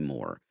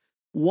anymore?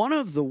 One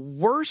of the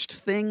worst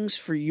things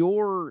for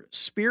your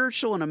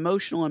spiritual and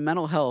emotional and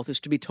mental health is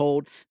to be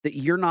told that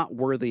you're not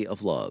worthy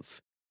of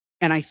love.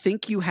 And I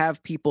think you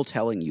have people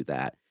telling you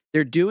that.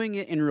 They're doing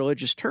it in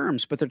religious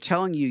terms, but they're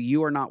telling you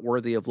you are not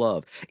worthy of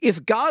love.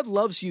 If God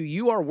loves you,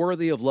 you are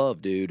worthy of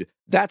love, dude.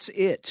 That's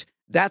it.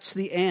 That's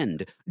the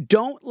end.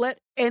 Don't let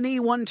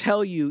anyone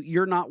tell you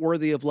you're not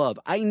worthy of love.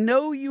 I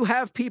know you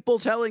have people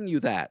telling you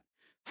that.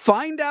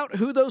 Find out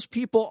who those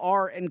people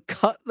are and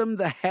cut them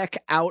the heck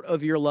out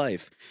of your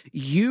life.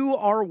 You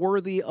are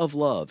worthy of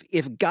love.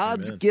 If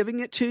God's Amen. giving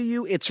it to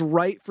you, it's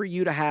right for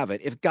you to have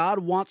it. If God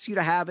wants you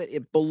to have it,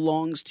 it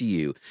belongs to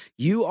you.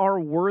 You are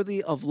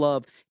worthy of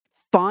love.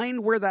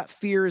 Find where that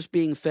fear is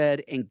being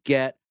fed and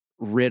get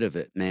rid of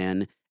it,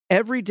 man.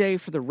 Every day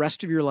for the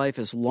rest of your life,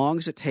 as long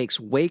as it takes,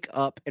 wake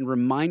up and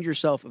remind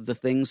yourself of the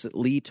things that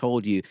Lee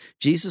told you.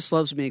 Jesus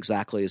loves me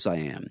exactly as I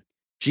am.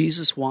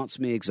 Jesus wants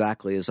me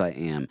exactly as I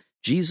am.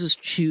 Jesus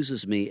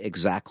chooses me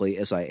exactly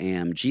as I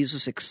am.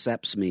 Jesus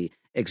accepts me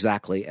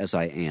exactly as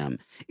I am.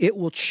 It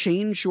will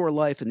change your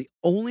life, and the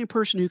only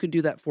person who can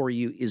do that for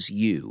you is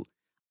you.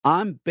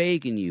 I'm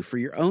begging you, for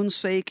your own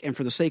sake and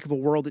for the sake of a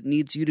world that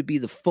needs you to be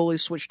the fully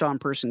switched on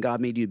person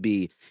God made you to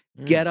be,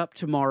 get up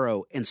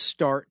tomorrow and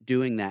start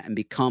doing that and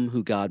become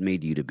who God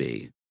made you to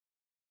be.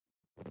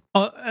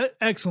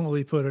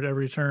 Excellently put at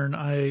every turn.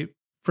 I,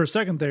 for a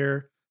second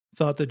there,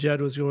 thought that Jed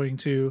was going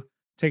to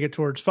take it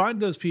towards find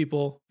those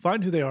people,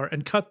 find who they are,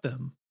 and cut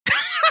them.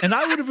 And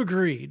I would have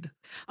agreed.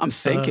 I'm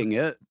thinking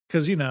it.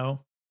 Because,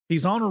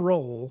 he's on a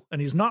roll and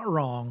he's not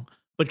wrong,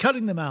 but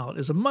cutting them out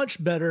is a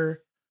much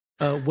better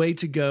way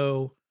to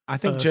go. I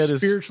think Jed is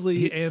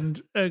spiritually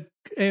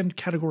and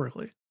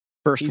categorically.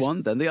 First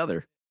one, then the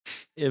other.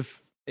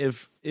 If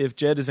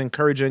Jed is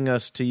encouraging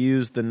us to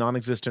use the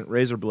non-existent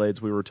razor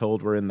blades we were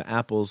told were in the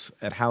apples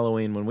at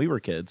Halloween when we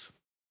were kids.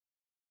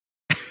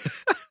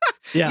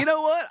 Yeah. You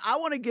know what? I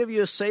want to give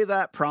you a say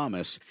that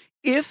promise.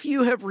 If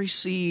you have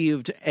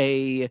received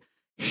a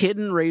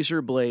hidden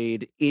razor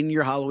blade in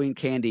your Halloween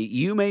candy,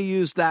 you may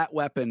use that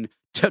weapon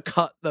to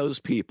cut those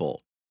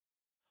people.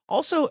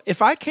 Also,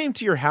 if I came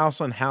to your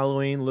house on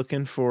Halloween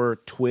looking for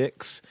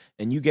Twix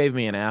and you gave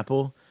me an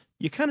apple,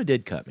 you kind of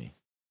did cut me.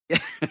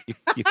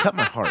 You cut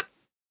my heart.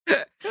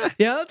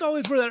 Yeah, that's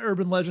always where that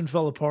urban legend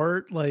fell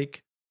apart.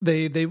 Like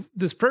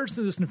this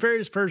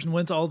nefarious person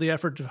went to all the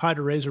effort to hide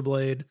a razor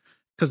blade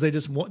because they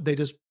just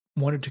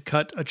wanted to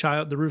cut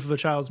the roof of a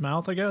child's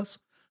mouth, I guess.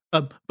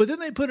 But then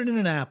they put it in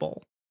an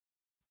apple.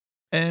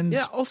 And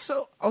yeah,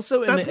 also in the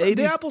 80s,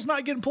 the apple's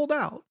not getting pulled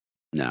out.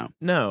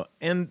 No,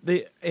 and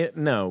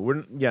I'm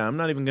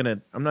not even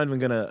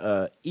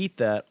gonna eat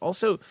that.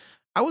 Also,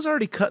 I was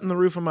already cutting the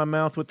roof of my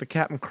mouth with the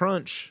Captain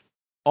Crunch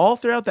all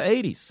throughout the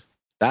 80s.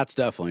 That's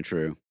definitely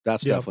true.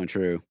 Definitely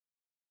true.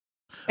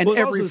 And well,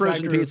 every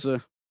frozen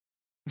pizza.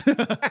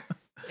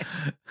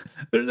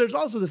 There's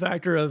also the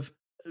factor of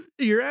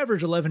your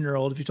average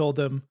 11-year-old. If you told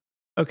them,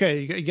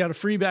 okay, you got a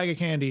free bag of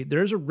candy,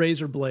 there's a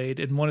razor blade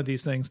in one of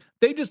these things,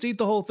 they just eat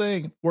the whole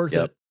thing. Worth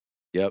it.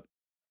 Yep.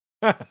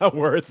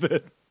 Worth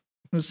it.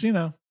 It's,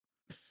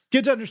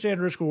 kids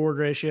understand risk reward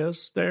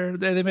ratios.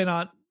 They may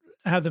not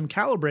have them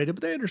calibrated,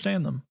 but they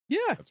understand them. Yeah,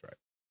 that's right.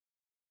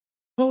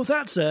 Well, with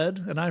that said,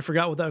 and I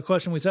forgot what that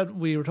question we said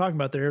we were talking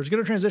about there. It was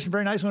going to transition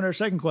very nicely into our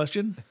second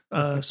question.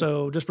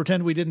 So just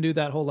pretend we didn't do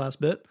that whole last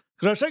bit,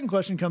 because our second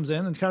question comes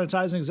in and kind of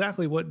ties in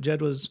exactly what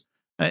Jed was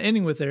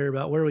ending with there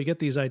about where we get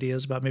these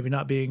ideas about maybe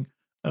not being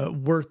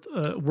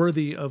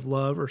worthy of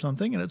love or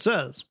something. And it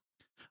says,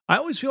 I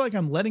always feel like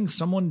I'm letting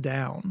someone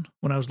down.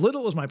 When I was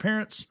little, it was my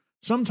parents.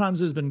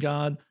 Sometimes it's been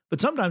God,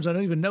 but sometimes I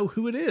don't even know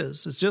who it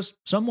is. It's just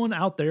someone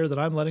out there that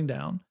I'm letting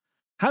down.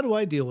 How do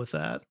I deal with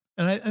that?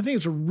 And I think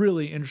it's a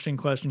really interesting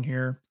question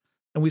here.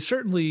 And we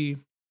certainly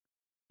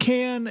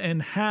can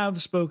and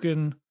have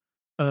spoken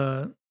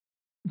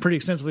pretty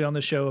extensively on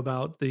this show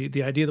about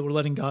the idea that we're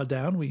letting God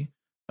down. We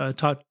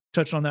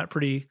touched on that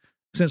pretty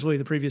extensively in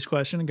the previous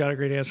question and got a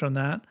great answer on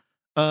that.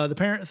 The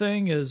parent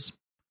thing is,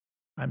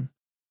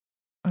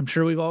 I'm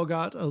sure we've all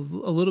got a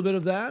little bit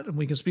of that, and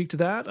we can speak to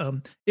that.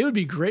 It would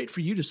be great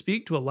for you to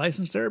speak to a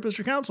licensed therapist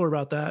or counselor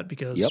about that,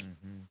 because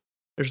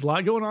there's a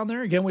lot going on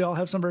there. Again, we all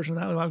have some version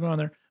of that. A lot going on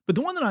there. But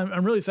the one that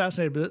I'm really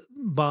fascinated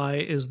by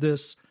is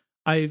this.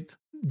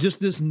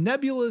 This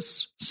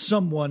nebulous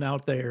someone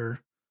out there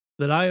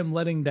that I am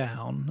letting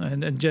down.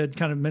 And Jed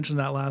kind of mentioned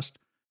that last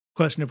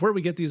question of where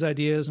we get these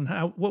ideas and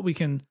what we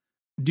can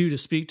do to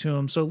speak to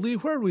them. So, Lee,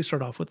 where do we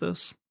start off with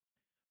this?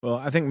 Well,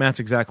 I think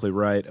Matt's exactly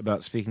right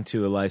about speaking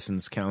to a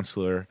licensed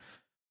counselor,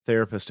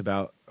 therapist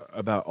about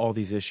all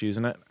these issues.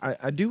 And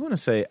I do want to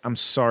say I'm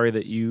sorry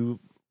that you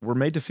were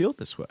made to feel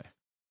this way.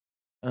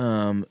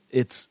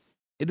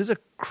 It is a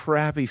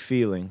crappy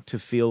feeling to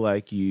feel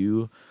like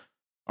you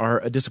are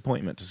a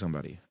disappointment to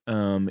somebody.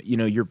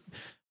 You're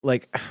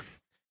like,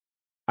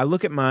 I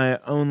look at my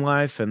own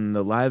life and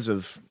the lives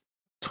of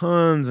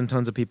tons and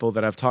tons of people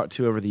that I've talked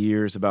to over the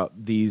years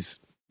about this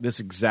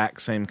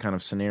exact same kind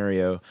of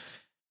scenario.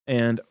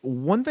 And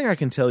one thing I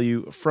can tell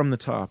you from the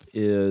top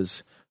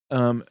is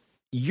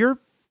your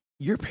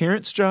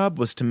parents' job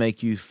was to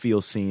make you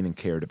feel seen and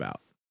cared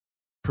about,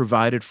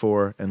 provided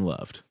for and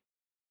loved.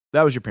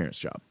 That was your parents'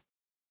 job.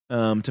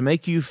 To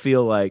make you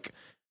feel like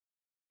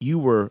you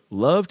were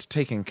loved,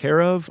 taken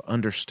care of,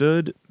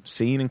 understood,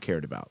 seen, and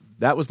cared about.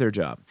 That was their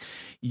job.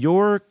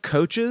 Your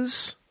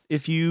coaches,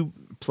 if you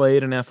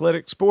played an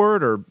athletic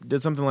sport or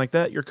did something like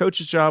that, your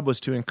coach's job was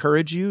to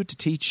encourage you, to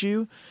teach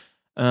you,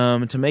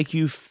 to make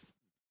you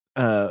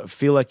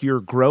feel like you're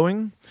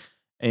growing,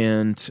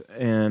 and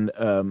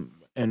to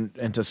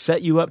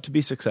set you up to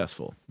be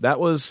successful. That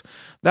was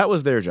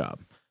their job.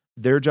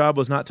 Their job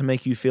was not to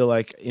make you feel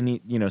like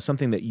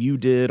something that you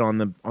did on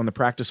the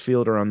practice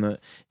field or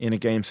in a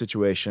game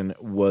situation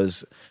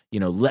was,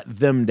 let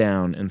them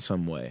down in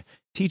some way.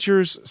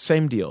 Teachers,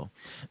 same deal.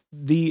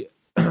 The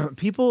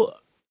people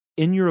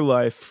in your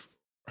life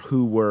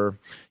who were,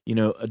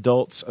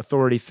 adults,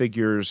 authority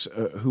figures,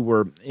 who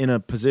were in a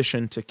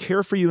position to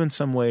care for you in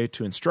some way,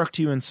 to instruct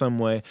you in some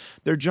way,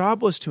 their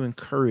job was to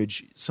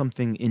encourage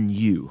something in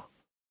you,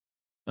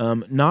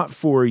 not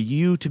for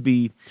you to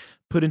be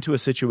put into a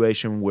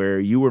situation where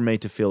you were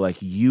made to feel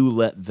like you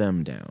let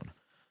them down.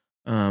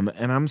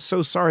 And I'm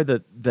so sorry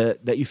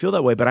that you feel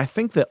that way, but I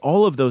think that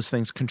all of those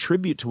things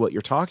contribute to what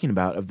you're talking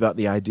about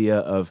the idea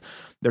of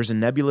there's a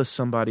nebulous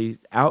somebody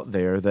out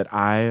there that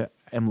I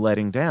am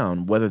letting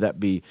down, whether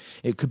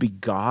it could be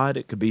God,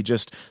 it could be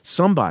just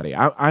somebody.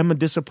 I'm a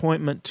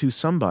disappointment to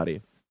somebody.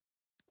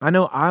 I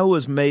know I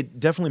was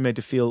definitely made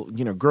to feel,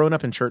 growing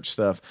up in church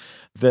stuff,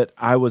 that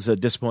I was a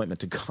disappointment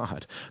to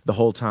God the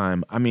whole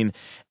time. I mean,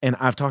 and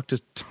I've talked to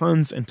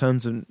tons and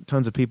tons and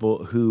tons of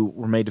people who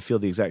were made to feel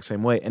the exact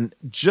same way. And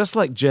just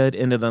like Jed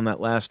ended on that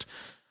last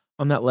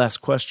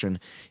question,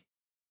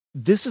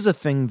 this is a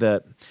thing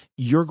that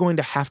you're going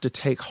to have to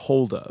take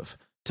hold of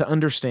to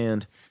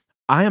understand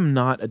I am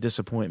not a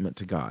disappointment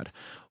to God.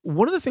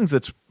 One of the things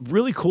that's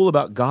really cool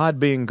about God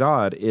being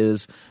God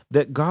is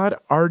that God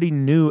already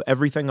knew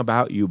everything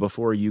about you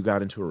before you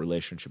got into a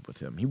relationship with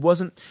him.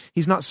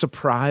 He's not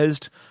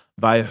surprised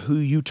by who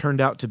you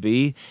turned out to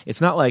be.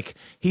 It's not like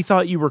he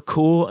thought you were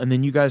cool and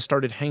then you guys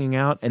started hanging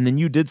out and then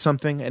you did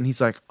something and he's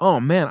like, oh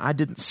man, I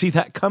didn't see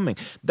that coming.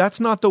 That's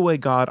not the way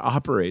God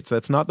operates.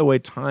 That's not the way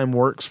time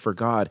works for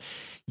God.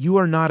 You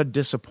are not a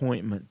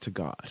disappointment to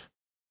God.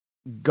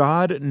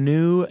 God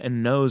knew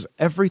and knows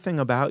everything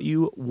about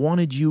you,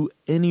 wanted you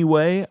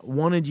anyway,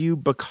 wanted you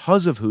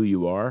because of who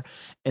you are.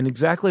 And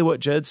exactly what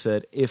Jed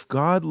said, if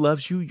God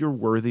loves you, you're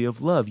worthy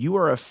of love. You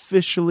are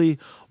officially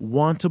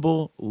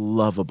wantable,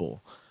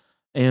 lovable,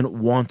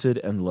 and wanted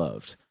and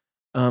loved.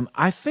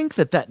 I think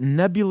that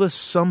nebulous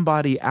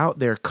somebody out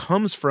there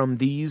comes from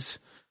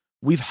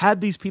we've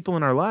had these people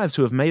in our lives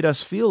who have made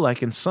us feel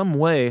like in some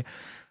way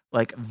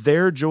like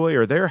their joy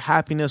or their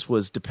happiness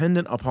was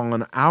dependent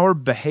upon our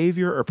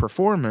behavior or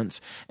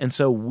performance, and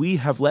so we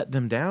have let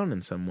them down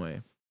in some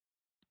way.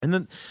 And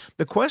then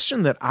the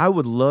question that I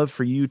would love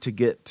for you to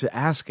get to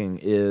asking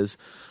is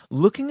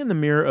looking in the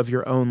mirror of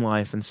your own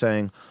life and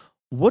saying,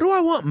 what do I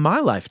want my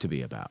life to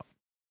be about?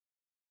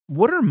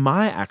 What are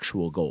my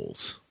actual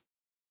goals?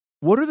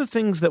 What are the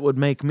things that would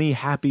make me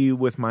happy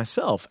with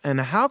myself? And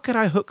how could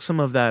I hook some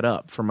of that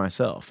up for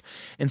myself?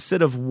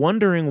 Instead of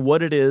wondering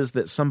what it is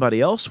that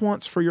somebody else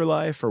wants for your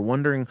life, or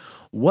wondering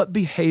what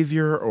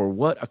behavior or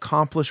what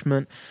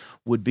accomplishment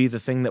would be the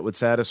thing that would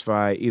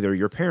satisfy either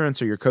your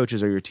parents or your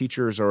coaches or your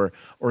teachers or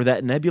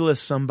that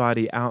nebulous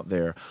somebody out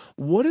there.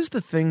 What is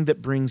the thing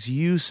that brings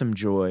you some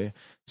joy,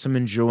 some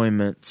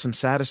enjoyment, some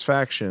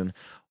satisfaction?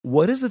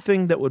 What is the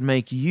thing that would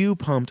make you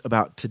pumped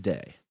about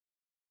today?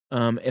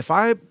 If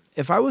I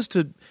was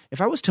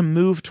to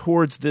move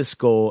towards this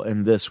goal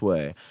in this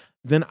way,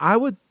 then I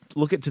would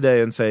look at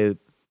today and say,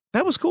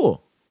 that was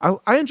cool.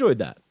 I enjoyed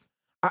that.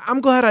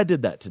 I'm glad I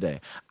did that today.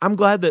 I'm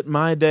glad that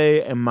my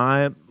day and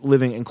my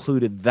living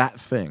included that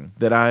thing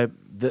that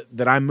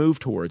I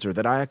moved towards or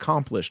that I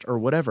accomplished or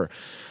whatever.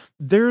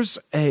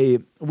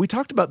 We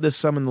talked about this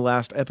some in the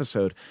last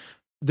episode.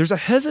 There's a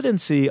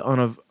hesitancy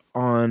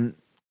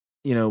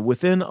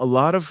within a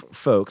lot of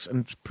folks,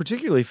 and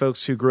particularly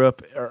folks who grew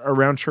up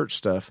around church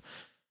stuff,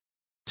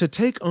 to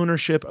take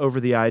ownership over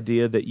the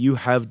idea that you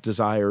have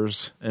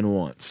desires and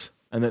wants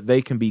and that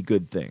they can be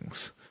good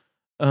things.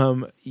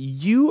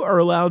 You are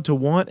allowed to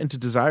want and to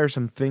desire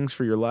some things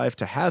for your life,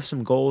 to have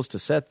some goals, to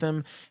set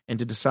them, and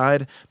to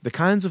decide the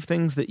kinds of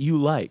things that you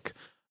like.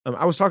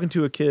 I was talking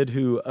to a kid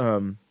who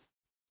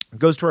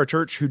goes to our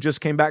church who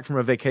just came back from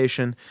a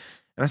vacation,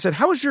 and I said,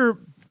 how was your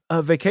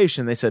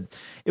vacation? They said,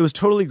 it was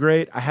totally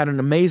great. I had an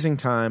amazing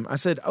time. I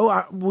said,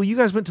 well, you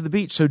guys went to the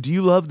beach, so do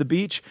you love the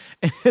beach?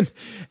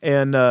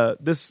 And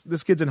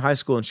this kid's in high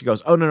school, and she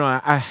goes, oh, no,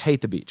 I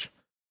hate the beach.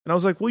 And I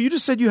was like, well, you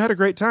just said you had a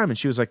great time. And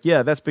she was like,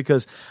 yeah, that's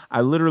because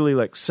I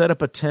literally set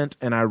up a tent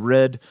and I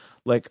read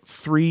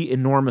 3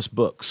 enormous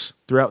books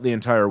throughout the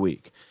entire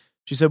week.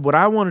 She said, what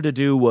I wanted to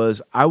do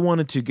was I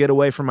wanted to get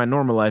away from my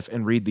normal life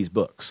and read these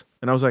books.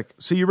 And I was like,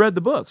 so you read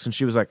the books? And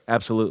she was like,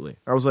 absolutely.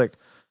 I was like,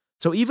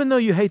 so even though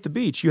you hate the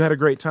beach, you had a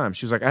great time.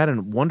 She was like, I had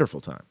a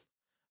wonderful time.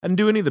 I didn't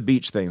do any of the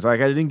beach things. Like,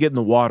 I didn't get in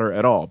the water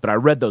at all, but I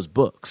read those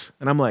books.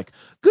 And I'm like,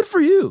 good for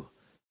you.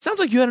 Sounds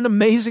like you had an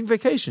amazing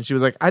vacation. She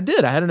was like, I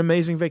did. I had an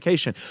amazing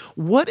vacation.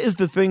 What is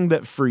the thing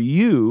that for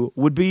you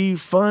would be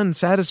fun,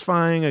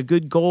 satisfying, a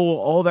good goal,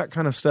 all that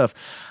kind of stuff?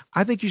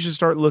 I think you should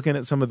start looking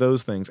at some of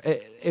those things.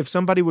 If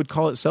somebody would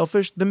call it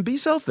selfish, then be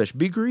selfish,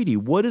 be greedy.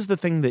 What is the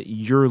thing that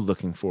you're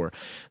looking for?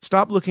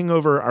 Stop looking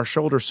over our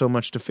shoulder so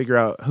much to figure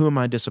out who am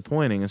I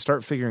disappointing, and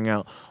start figuring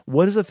out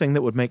what is the thing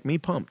that would make me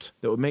pumped,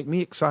 that would make me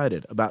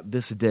excited about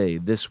this day,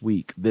 this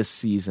week, this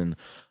season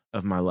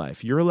of my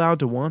life. You're allowed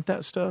to want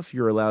that stuff.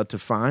 You're allowed to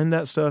find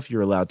that stuff.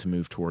 You're allowed to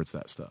move towards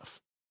that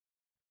stuff.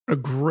 A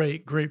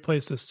great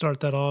place to start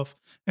that off.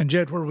 And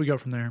Jed, where do we go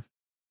from there?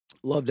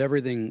 Loved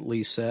everything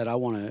Lee said. I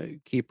want to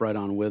keep right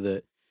on with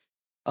it.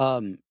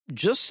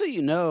 Just so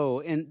you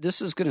know, and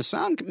this is going to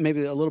sound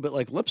maybe a little bit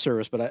like lip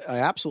service, but I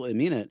absolutely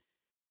mean it.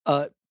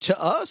 To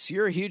us,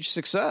 you're a huge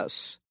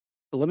success.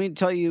 Let me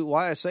tell you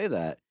why I say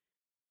that.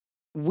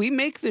 We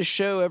make this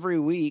show every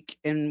week,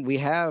 and we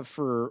have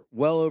for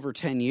well over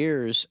 10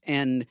 years.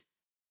 And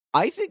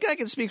I think I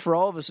can speak for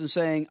all of us in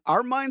saying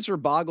our minds are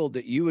boggled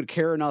that you would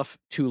care enough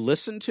to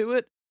listen to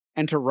it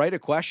and to write a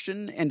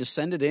question and to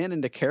send it in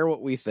and to care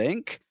what we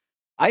think.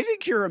 I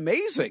think you're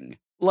amazing.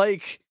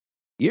 Like,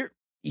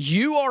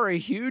 you are a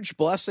huge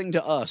blessing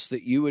to us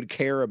that you would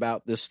care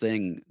about this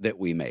thing that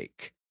we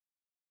make.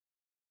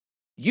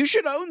 You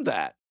should own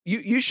that.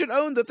 You should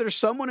own that there's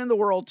someone in the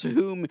world to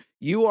whom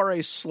you are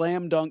a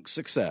slam dunk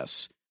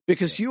success,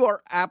 because you are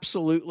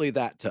absolutely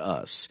that to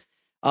us.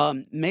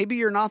 Maybe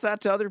you're not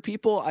that to other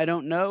people. I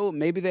don't know.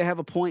 Maybe they have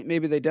a point.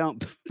 Maybe they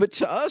don't. But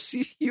to us,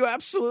 you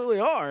absolutely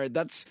are.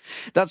 That's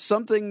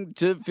something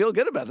to feel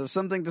good about. That's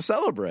something to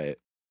celebrate.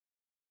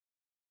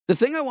 The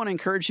thing I want to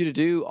encourage you to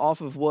do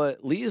off of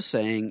what Lee is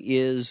saying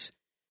is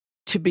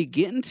to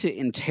begin to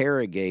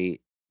interrogate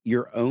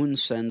your own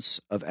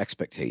sense of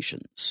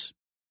expectations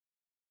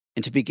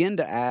and to begin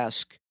to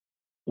ask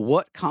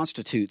what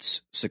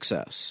constitutes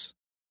success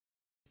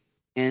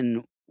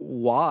and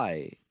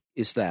why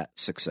is that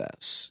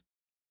success?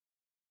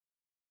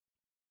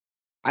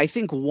 I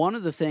think one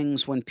of the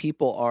things when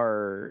people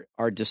are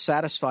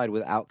dissatisfied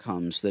with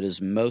outcomes that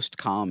is most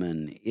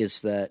common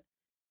is that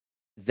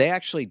they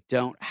actually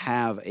don't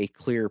have a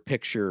clear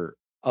picture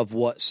of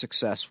what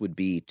success would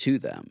be to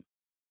them.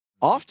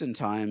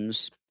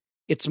 Oftentimes,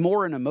 it's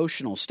more an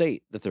emotional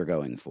state that they're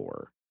going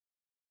for.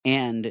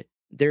 And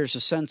there's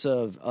a sense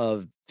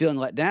of feeling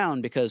let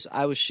down because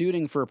I was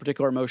shooting for a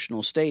particular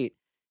emotional state,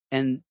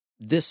 and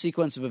this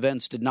sequence of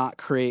events did not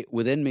create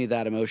within me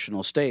that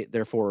emotional state.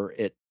 Therefore,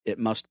 it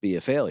must be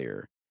a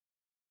failure.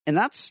 And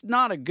that's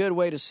not a good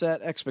way to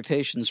set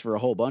expectations for a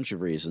whole bunch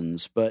of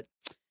reasons, but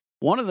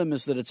one of them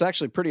is that it's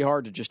actually pretty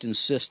hard to just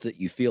insist that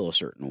you feel a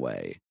certain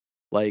way.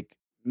 Like,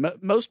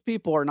 most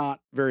people are not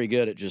very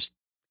good at just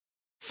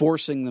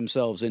forcing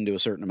themselves into a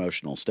certain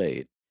emotional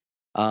state.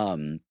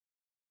 And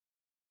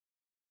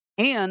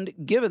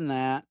given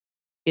that,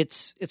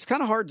 it's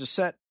kind of hard to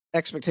set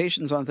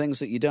expectations on things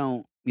that you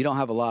don't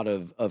have a lot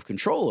of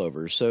control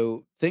over.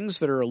 So things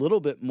that are a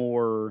little bit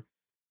more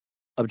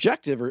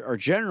objective are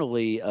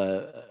generally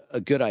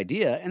a good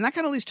idea. And that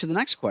kind of leads to the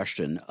next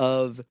question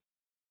of,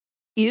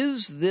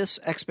 is this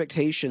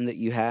expectation that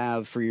you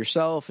have for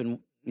yourself and,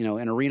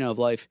 an arena of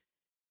life,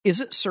 is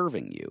it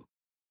serving you?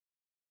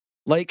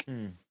 Like,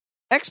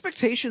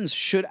 expectations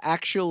should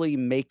actually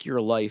make your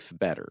life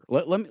better.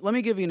 Let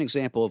me give you an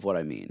example of what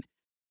I mean.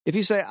 If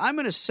you say, I'm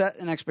going to set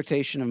an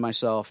expectation of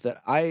myself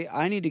that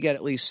I need to get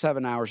at least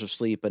 7 hours of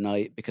sleep a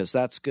night because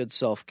that's good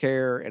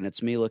self-care and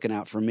it's me looking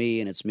out for me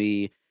and it's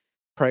me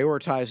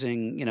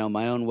prioritizing,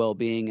 my own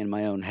well-being and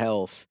my own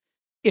health.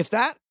 If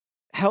that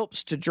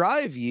helps to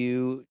drive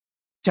you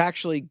to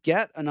actually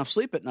get enough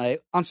sleep at night,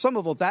 on some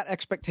level, that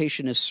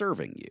expectation is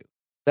serving you.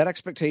 That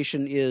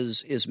expectation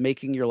is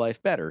making your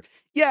life better.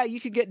 Yeah, you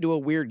could get into a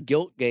weird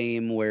guilt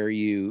game where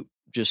you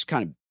just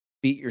kind of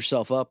beat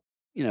yourself up,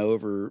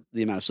 over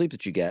the amount of sleep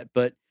that you get.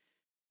 But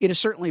it is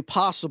certainly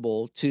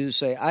possible to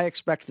say, I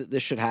expect that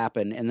this should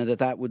happen, and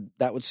that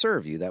would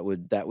serve you. That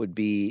would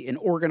be an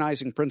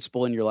organizing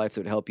principle in your life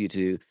that would help you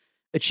to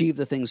achieve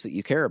the things that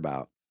you care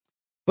about.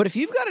 But if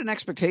you've got an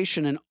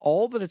expectation and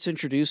all that it's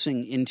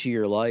introducing into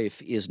your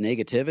life is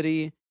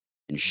negativity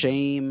and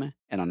shame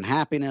and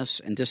unhappiness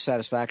and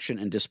dissatisfaction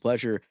and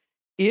displeasure,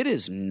 it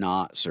is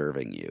not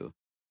serving you.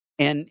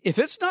 And if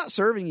it's not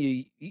serving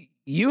you,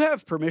 you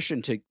have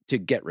permission to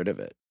get rid of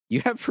it.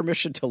 You have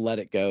permission to let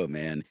it go,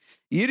 man.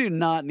 You do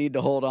not need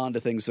to hold on to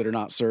things that are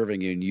not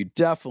serving you, and you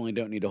definitely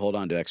don't need to hold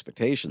on to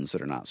expectations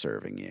that are not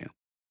serving you.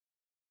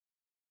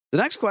 The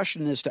next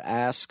question is to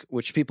ask,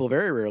 which people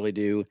very rarely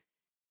do,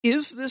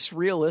 is this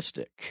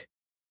realistic?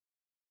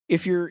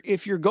 If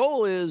your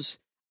goal is,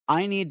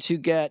 I need to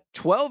get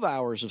 12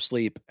 hours of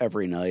sleep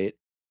every night,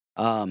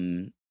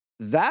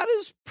 that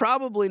is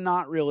probably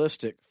not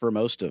realistic for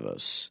most of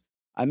us.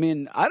 I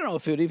mean, I don't know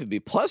if it would even be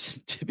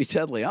pleasant, to be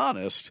totally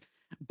honest.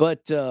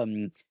 But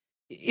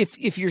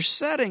if you're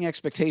setting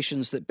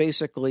expectations that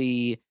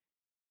basically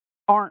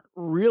aren't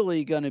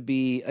really going to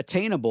be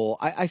attainable,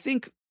 I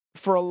think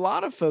for a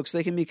lot of folks,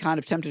 they can be kind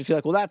of tempted to feel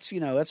like, well, that's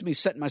me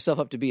setting myself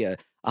up to be a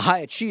high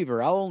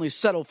achiever. I'll only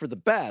settle for the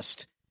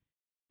best.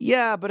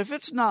 Yeah, but if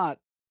it's not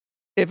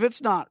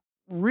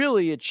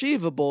really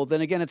achievable,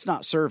 then again, it's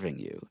not serving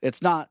you.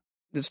 It's not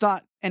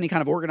any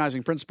kind of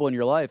organizing principle in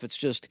your life. It's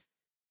just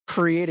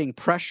creating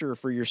pressure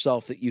for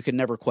yourself that you can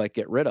never quite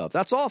get rid of.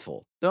 That's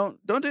awful. Don't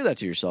do that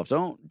to yourself.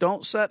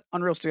 Don't set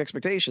unrealistic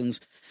expectations.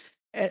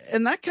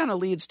 And that kind of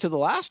leads to the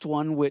last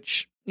one,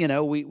 which,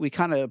 we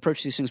kind of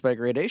approach these things by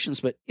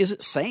gradations, but is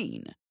it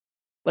sane?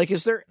 Like,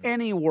 is there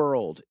any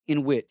world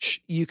in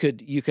which you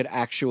could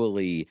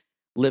actually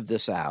live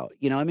this out?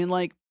 I mean,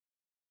 like,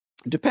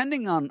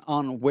 depending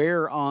on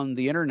where on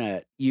the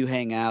internet you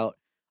hang out,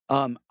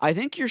 I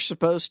think you're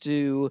supposed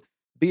to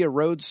be a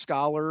Rhodes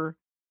Scholar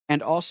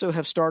and also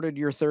have started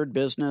your third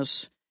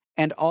business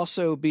and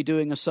also be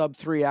doing a sub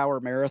 3-hour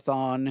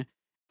marathon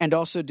and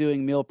also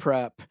doing meal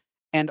prep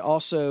and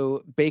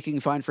also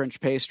baking fine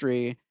French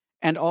pastry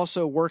and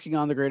also working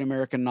on the Great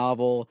American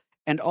Novel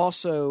and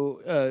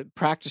also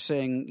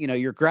practicing,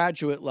 your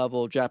graduate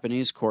level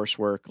Japanese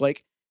coursework.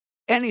 Like,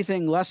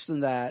 anything less than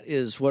that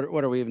is what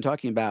are we even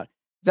talking about?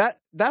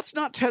 That's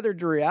not tethered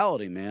to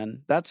reality,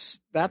 man. That's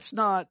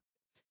not.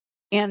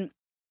 And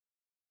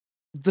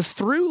the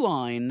through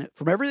line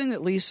from everything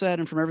that Lee said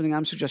and from everything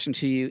I'm suggesting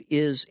to you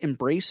is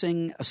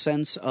embracing a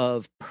sense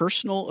of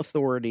personal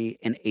authority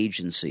and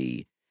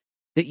agency,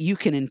 that you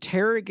can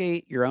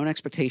interrogate your own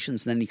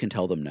expectations and then you can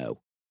tell them no.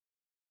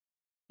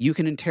 You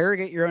can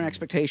interrogate your own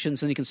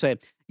expectations and you can say,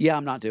 yeah,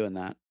 I'm not doing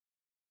that.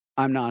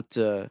 I'm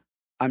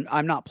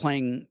not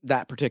playing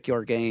that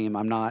particular game.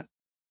 I'm not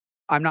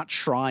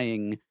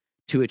trying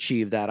to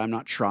achieve that. I'm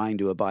not trying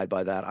to abide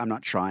by that. I'm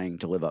not trying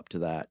to live up to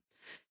that.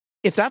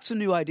 If that's a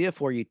new idea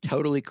for you,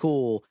 totally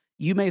cool.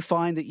 You may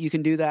find that you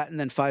can do that, and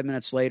then 5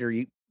 minutes later,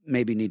 you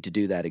maybe need to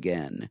do that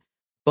again.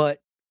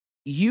 But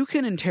you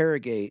can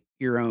interrogate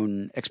your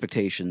own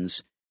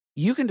expectations.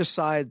 You can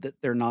decide that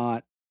they're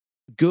not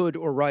good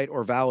or right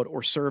or valid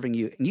or serving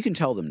you, and you can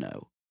tell them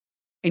no.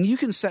 And you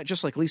can set,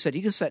 just like Lee said,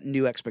 you can set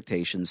new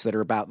expectations that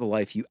are about the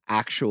life you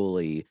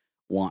actually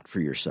want for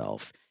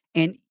yourself.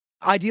 And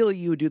ideally,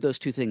 you would do those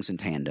two things in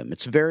tandem.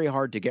 It's very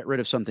hard to get rid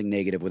of something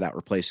negative without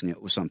replacing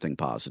it with something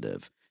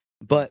positive.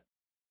 But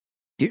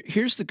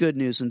here's the good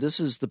news, and this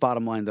is the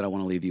bottom line that I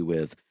want to leave you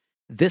with.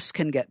 This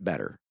can get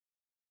better.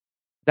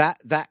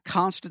 That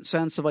constant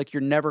sense of like you're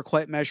never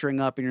quite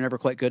measuring up and you're never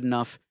quite good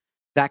enough,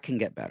 that can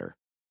get better.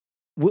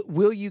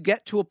 Will you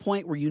get to a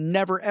point where you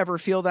never, ever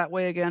feel that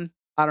way again?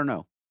 I don't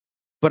know.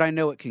 But I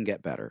know it can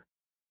get better.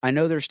 I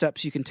know there's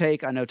steps you can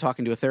take. I know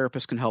talking to a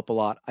therapist can help a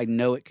lot. I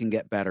know it can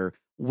get better.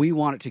 We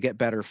want it to get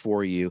better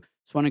for you.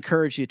 So I want to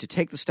encourage you to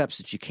take the steps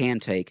that you can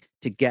take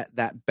to get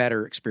that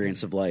better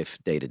experience of life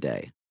day to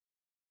day.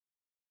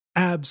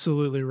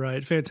 Absolutely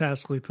right.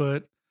 Fantastically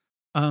put.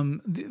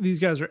 These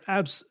guys are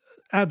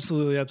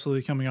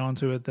absolutely coming on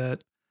to it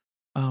that,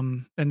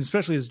 and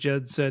especially as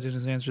Jed said in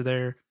his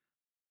answer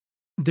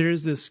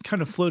there's this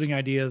kind of floating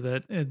idea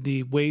that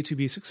the way to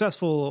be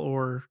successful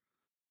or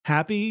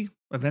happy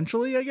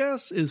eventually, I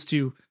guess, is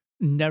to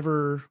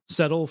never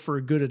settle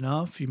for good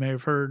enough. You may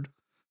have heard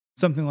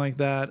something like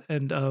that.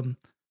 And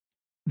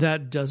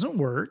that doesn't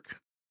work.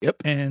 Yep.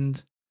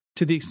 And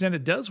to the extent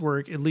it does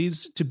work, it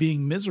leads to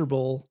being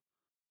miserable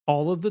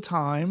all of the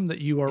time that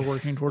you are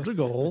working towards a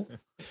goal,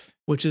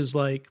 which is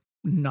like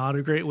not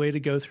a great way to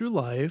go through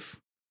life.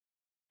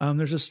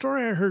 There's a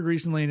story I heard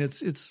recently, and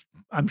it's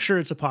I'm sure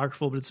it's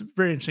apocryphal, but it's a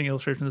very interesting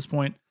illustration at this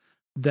point.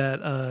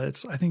 That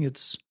I think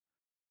it's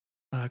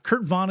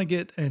Kurt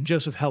Vonnegut and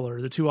Joseph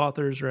Heller, the two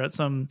authors, are at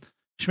some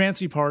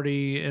schmancy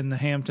party in the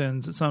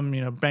Hamptons that some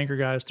banker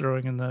guys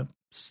throwing in the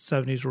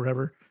 70s or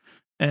whatever,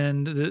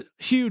 and the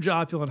huge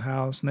opulent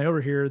house, and they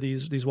overhear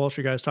these Wall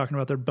Street guys talking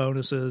about their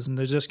bonuses, and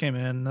they just came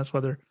in, and that's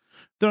why they're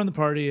throwing the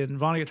party. And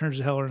Vonnegut turns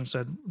to Heller and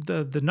said,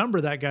 the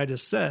number that guy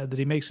just said that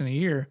he makes in a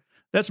year,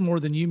 that's more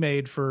than you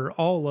made for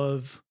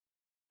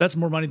that's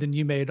more money than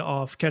you made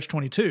off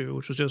Catch-22,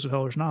 which was Joseph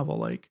Heller's novel,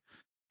 like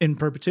in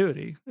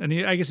perpetuity. And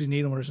I guess he's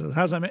Needham. So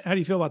how do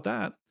you feel about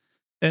that?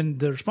 And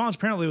the response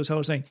apparently was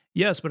Heller saying,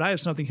 yes, but I have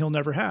something he'll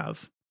never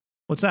have.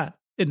 What's that?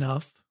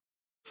 Enough.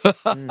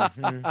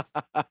 Mm-hmm.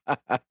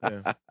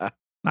 Yeah.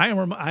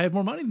 I have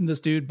more money than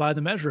this dude by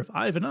the measure of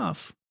I have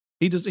enough.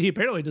 He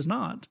apparently does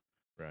not.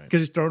 Right.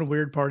 Because he's throwing a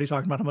weird party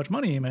talking about how much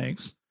money he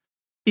makes.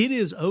 It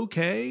is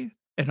okay,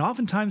 and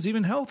oftentimes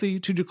even healthy,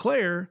 to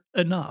declare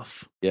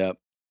enough. Yep.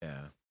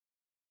 Yeah.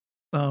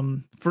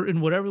 For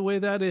in whatever way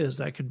that is,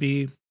 that could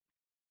be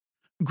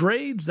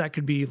grades, that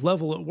could be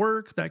level at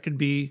work, that could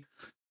be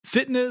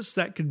fitness,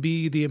 that could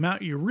be the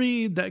amount you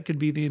read, that could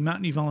be the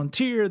amount you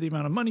volunteer, the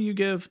amount of money you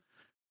give,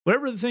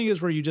 whatever the thing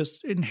is where you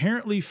just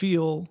inherently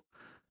feel,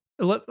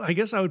 I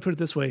guess I would put it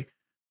this way.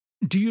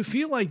 Do you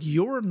feel like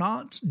you're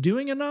not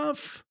doing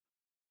enough,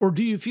 or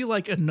do you feel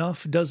like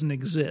enough doesn't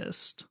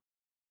exist?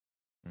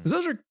 Because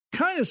those are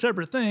kind of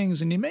separate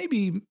things, and you may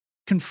be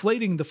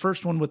conflating the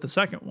first one with the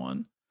second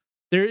one.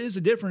 There is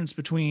a difference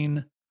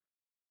between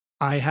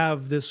I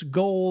have this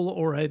goal,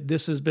 or I've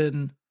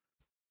been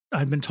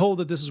told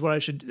that this is what I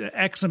should,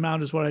 X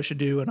amount is what I should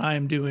do, and I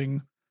am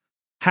doing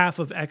half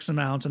of X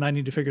amount, and I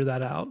need to figure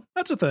that out.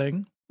 That's a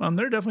thing.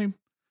 There are definitely,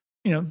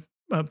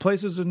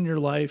 places in your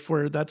life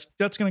where that's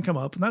going to come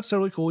up, and that's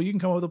totally cool. You can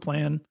come up with a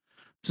plan,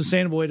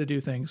 sustainable way to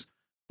do things.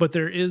 But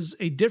there is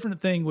a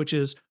different thing, which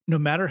is no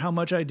matter how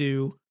much I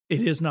do,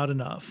 it is not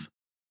enough.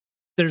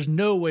 There's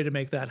no way to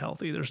make that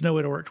healthy. There's no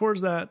way to work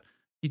towards that.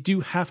 You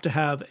do have to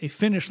have a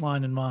finish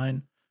line in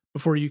mind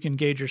before you can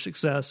gauge your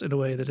success in a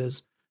way that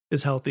is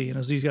healthy. And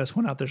as these guys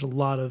point out, there's a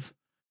lot of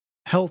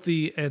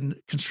healthy and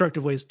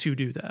constructive ways to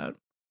do that.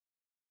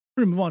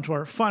 We're going to move on to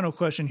our final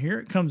question here.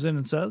 It comes in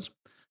and says,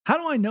 how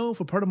do I know if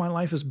a part of my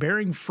life is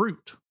bearing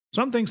fruit?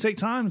 Some things take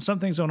time and some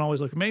things don't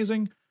always look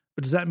amazing,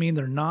 but does that mean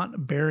they're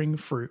not bearing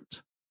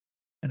fruit?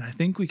 And I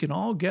think we can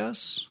all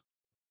guess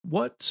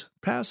what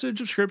passage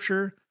of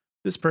scripture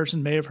this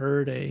person may have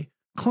heard a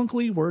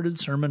clunkily worded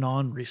sermon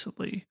on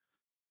recently.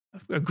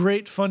 A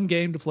great fun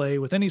game to play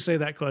with any Say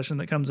That question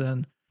that comes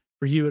in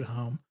for you at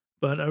home.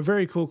 But a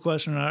very cool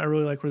question. I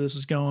really like where this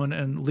is going.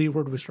 And Lee,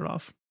 where do we start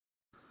off?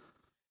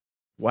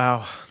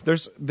 Wow,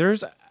 there's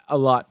a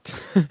lot.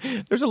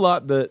 There's a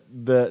lot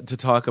that to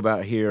talk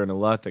about here, and a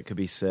lot that could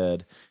be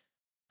said.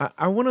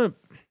 I want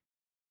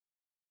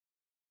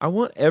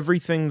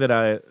everything that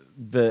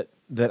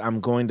I'm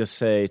going to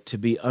say to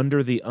be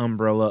under the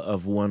umbrella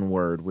of one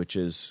word, which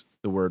is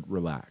the word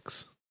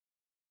relax.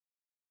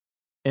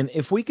 And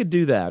if we could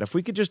do that, if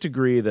we could just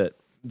agree that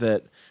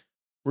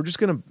we're just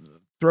going to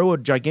throw a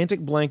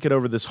gigantic blanket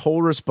over this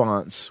whole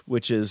response,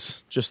 which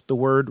is just the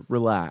word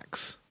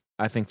relax,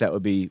 I think that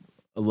would be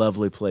a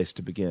lovely place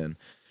to begin.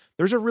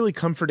 There's a really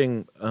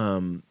comforting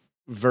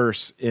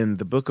verse in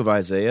the book of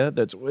Isaiah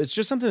it's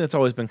just something that's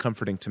always been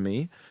comforting to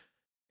me,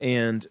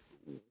 and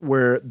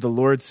where the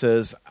Lord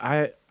says,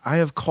 I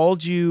have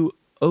called you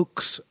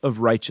oaks of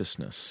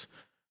righteousness.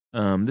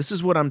 This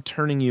is what I'm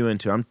turning you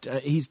into.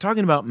 He's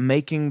talking about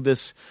making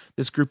this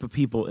group of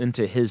people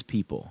into his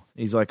people.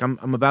 He's like,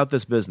 I'm about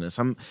this business.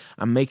 I'm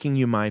making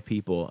you my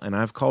people, and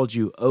I've called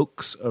you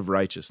oaks of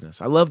righteousness.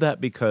 I love that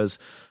because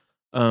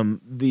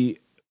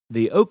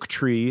the oak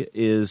tree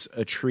is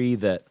a tree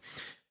that,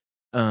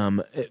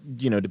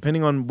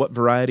 depending on what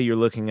variety you're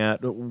looking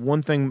at,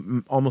 one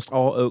thing almost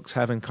all oaks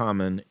have in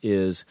common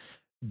is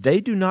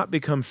they do not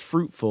become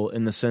fruitful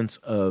in the sense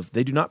of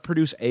they do not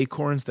produce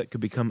acorns that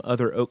could become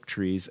other oak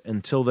trees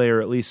until they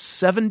are at least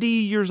 70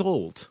 years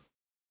old.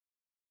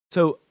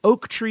 So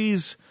oak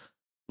trees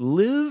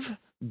live,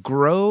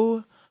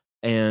 grow,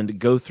 and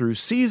go through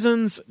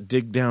seasons,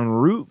 dig down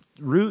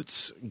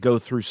roots, go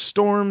through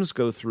storms,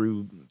 go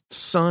through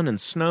sun and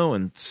snow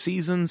and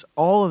seasons,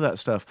 all of that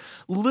stuff,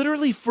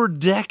 literally for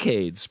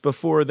decades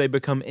before they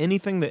become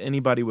anything that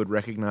anybody would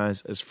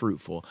recognize as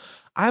fruitful.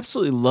 I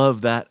absolutely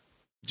love that.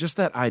 Just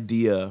that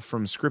idea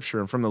from Scripture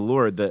and from the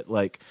Lord that,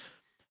 like,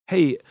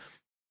 hey,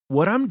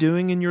 what I'm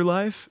doing in your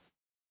life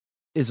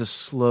is a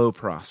slow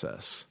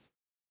process.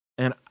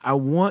 And I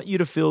want you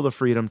to feel the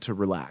freedom to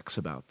relax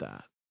about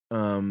that.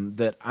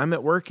 That I'm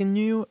at work in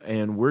you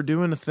and we're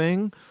doing a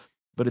thing,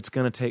 but it's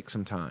going to take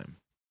some time.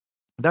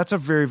 That's a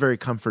very, very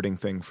comforting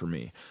thing for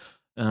me.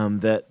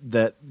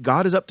 That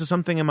God is up to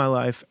something in my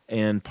life,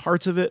 and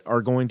parts of it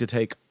are going to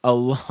take a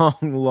long,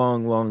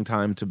 long, long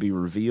time to be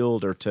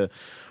revealed or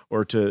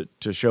to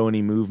show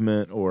any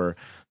movement or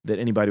that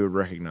anybody would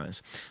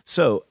recognize.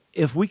 So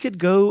if we could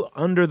go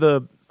under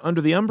the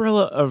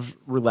umbrella of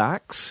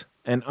relax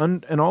and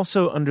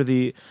also under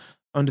the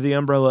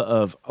umbrella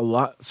of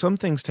some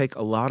things take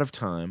a lot of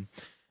time,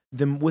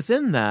 then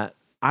within that,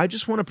 I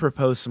just want to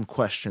propose some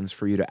questions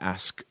for you to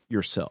ask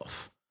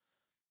yourself.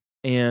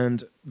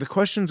 And the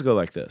questions go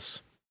like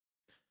this.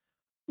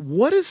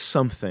 What is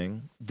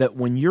something that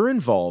when you're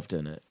involved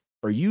in it,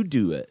 or you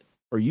do it,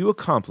 or you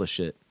accomplish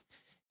it,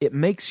 it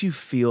makes you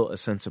feel a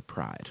sense of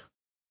pride?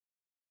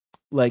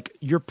 Like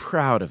you're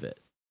proud of it.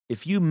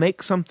 If you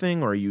make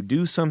something, or you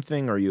do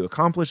something, or you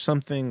accomplish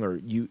something, or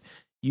you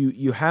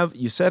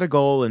set a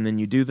goal and then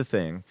you do the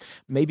thing.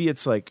 Maybe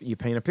it's like you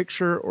paint a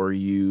picture, or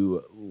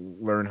you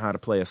learn how to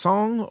play a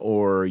song,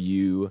 or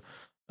you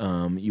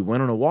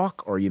went on a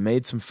walk, or you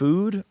made some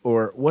food,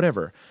 or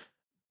whatever.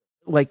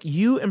 Like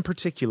you in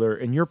particular,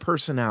 in your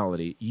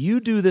personality, you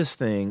do this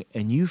thing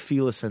and you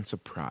feel a sense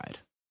of pride.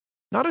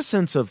 Not a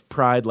sense of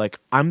pride like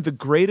I'm the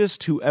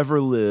greatest who ever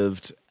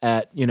lived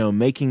at,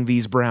 making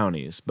these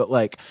brownies, but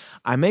like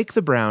I make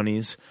the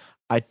brownies,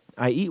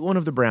 I eat one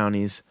of the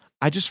brownies,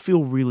 I just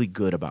feel really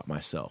good about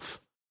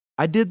myself.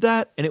 I did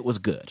that and it was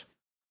good.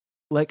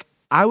 Like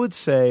I would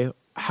say,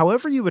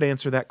 however you would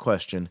answer that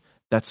question,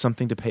 that's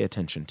something to pay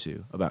attention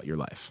to about your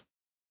life.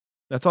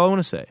 That's all I want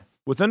to say.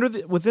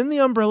 Within the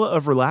umbrella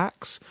of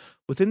relax,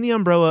 within the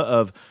umbrella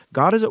of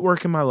God is at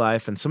work in my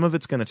life, and some of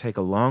it's going to take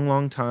a long,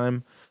 long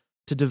time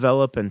to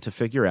develop and to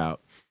figure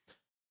out,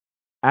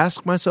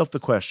 ask myself the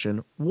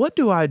question, what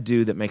do I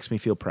do that makes me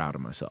feel proud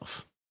of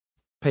myself?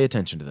 Pay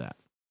attention to that.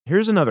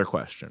 Here's another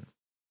question.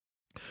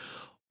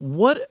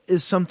 What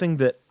is something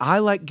that I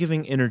like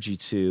giving energy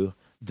to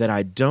that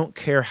I don't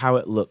care how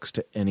it looks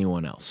to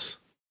anyone else?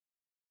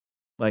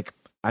 Like,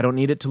 I don't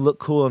need it to look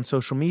cool on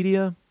social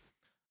media.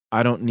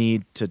 I don't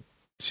need to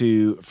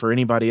for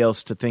anybody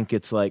else to think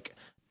it's like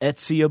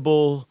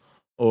Etsyable,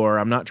 or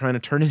I'm not trying to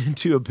turn it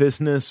into a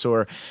business,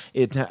 or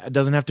it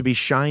doesn't have to be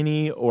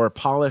shiny or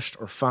polished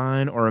or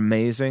fine or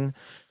amazing.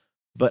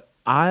 But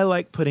I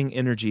like putting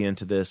energy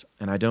into this,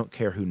 and I don't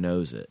care who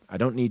knows it. I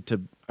don't need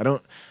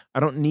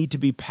to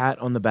be pat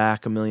on the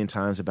back a million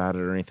times about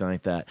it or anything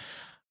like that.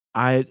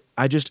 I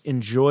just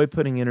enjoy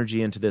putting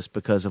energy into this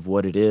because of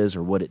what it is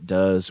or what it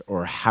does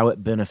or how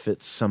it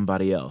benefits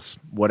somebody else,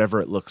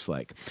 whatever it looks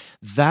like.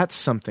 That's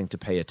something to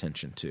pay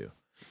attention to.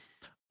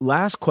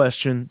 Last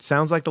question,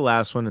 sounds like the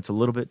last one, it's a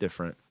little bit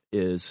different,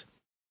 is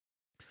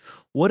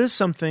what is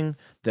something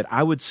that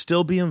I would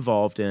still be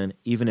involved in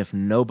even if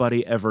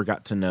nobody ever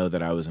got to know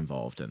that I was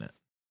involved in it?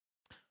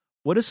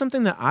 What is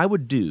something that I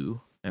would do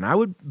and I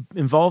would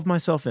involve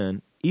myself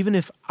in even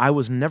if I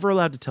was never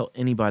allowed to tell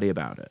anybody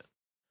about it?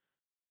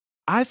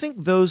 I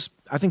think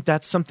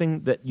that's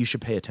something that you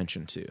should pay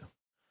attention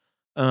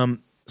to.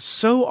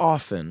 So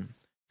often,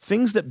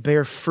 things that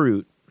bear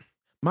fruit,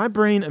 my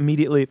brain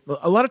immediately,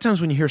 a lot of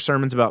times when you hear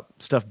sermons about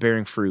stuff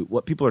bearing fruit,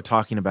 what people are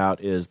talking about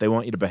is they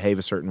want you to behave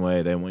a certain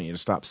way, they want you to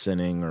stop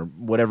sinning, or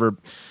whatever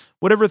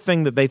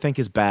thing that they think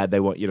is bad, they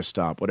want you to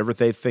stop. Whatever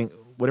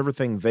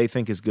thing they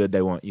think is good,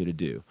 they want you to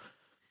do.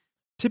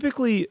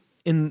 Typically,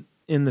 in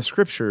the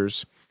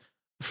scriptures,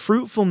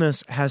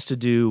 fruitfulness has to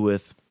do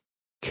with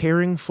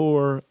caring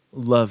for,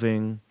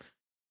 loving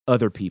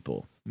other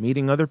people,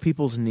 meeting other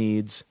people's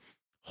needs,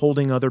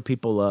 holding other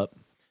people up,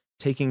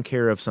 taking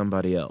care of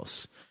somebody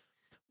else.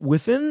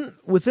 Within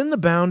the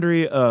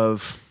boundary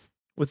of,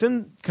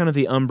 within kind of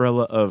the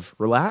umbrella of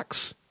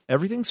relax,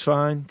 everything's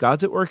fine,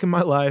 God's at work in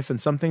my life, and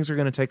some things are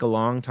going to take a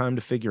long time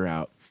to figure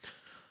out.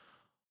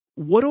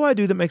 What do I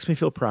do that makes me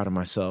feel proud of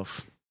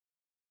myself?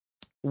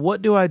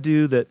 What do I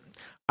do that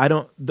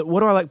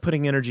what do I like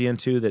putting energy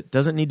into that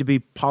doesn't need to be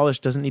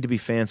polished, doesn't need to be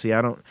fancy?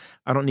 I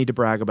don't need to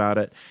brag about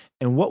it.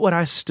 And what would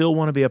I still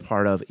want to be a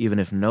part of even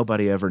if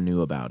nobody ever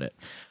knew about it?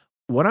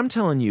 What I'm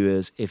telling you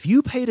is, if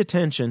you paid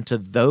attention to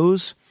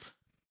those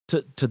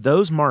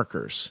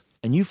markers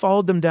and you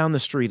followed them down the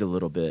street a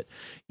little bit,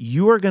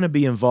 you are going to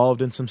be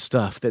involved in some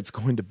stuff that's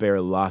going to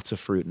bear lots of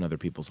fruit in other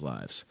people's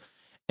lives.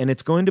 And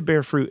it's going to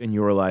bear fruit in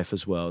your life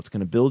as well. It's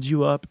going to build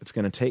you up. It's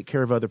going to take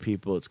care of other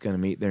people. It's going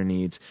to meet their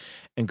needs.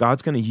 And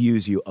God's going to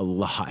use you a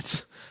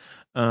lot.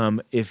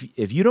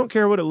 If you don't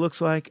care what it looks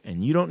like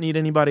and you don't need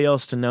anybody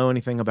else to know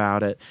anything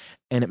about it,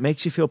 and it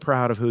makes you feel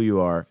proud of who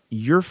you are,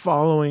 you're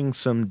following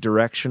some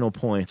directional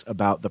points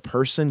about the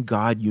person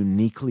God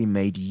uniquely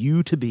made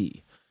you to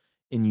be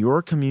in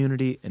your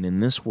community and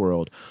in this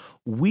world.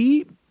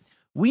 We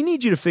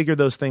need you to figure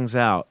those things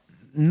out.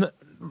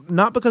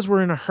 Not because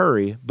we're in a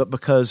hurry, but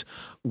because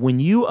when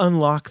you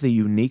unlock the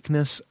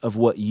uniqueness of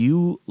what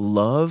you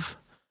love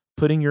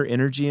putting your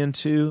energy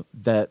into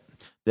that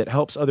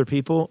helps other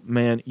people,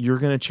 man, you're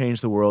going to change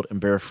the world and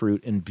bear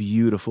fruit in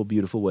beautiful,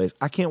 beautiful ways.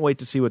 I can't wait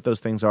to see what those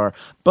things are.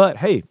 But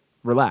hey,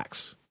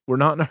 relax. We're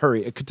not in a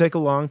hurry. It could take a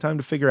long time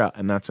to figure out,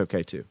 and that's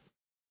okay too.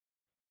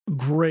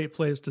 Great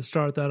place to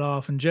start that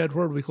off. And Jed,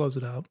 where do we close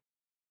it out?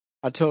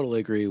 I totally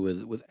agree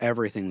with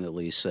everything that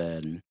Lee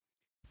said.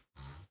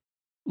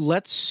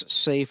 Let's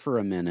say for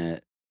a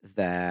minute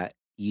that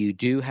you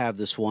do have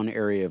this one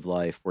area of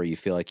life where you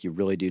feel like you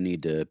really do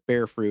need to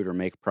bear fruit or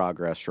make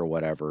progress or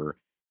whatever,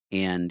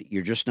 and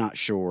you're just not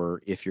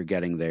sure if you're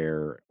getting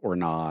there or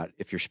not,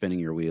 if you're spinning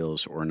your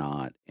wheels or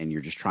not, and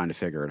you're just trying to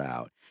figure it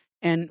out.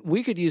 And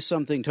we could use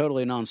something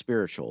totally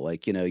non-spiritual,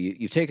 like,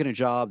 you've taken a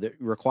job that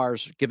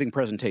requires giving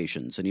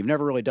presentations, and you've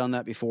never really done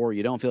that before.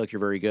 You don't feel like you're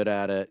very good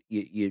at it.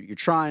 You're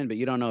trying, but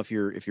you don't know if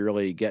you're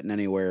really getting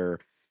anywhere.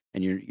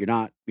 And you're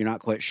not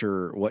quite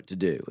sure what to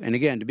do. And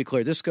again, to be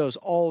clear,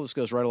 all of this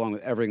goes right along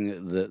with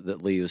everything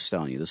that Lee was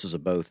telling you. This is a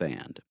both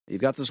and.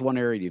 You've got this one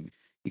area,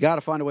 you got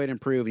to find a way to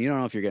improve, and you don't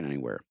know if you're getting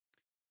anywhere.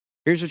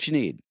 Here's what you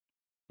need.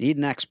 You need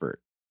an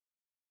expert.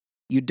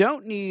 You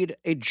don't need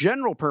a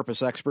general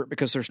purpose expert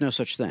because there's no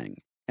such thing.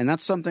 And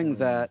that's something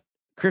that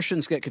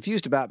Christians get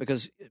confused about,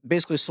 because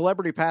basically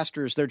celebrity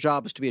pastors, their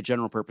job is to be a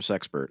general purpose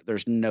expert.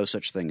 There's no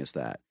such thing as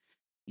that.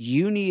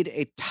 You need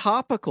a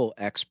topical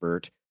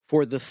expert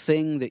for the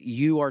thing that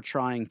you are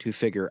trying to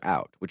figure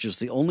out, which is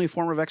the only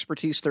form of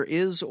expertise there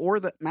is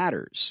or that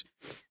matters.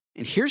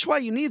 And here's why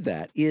you need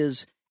that,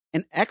 is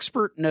an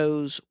expert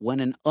knows when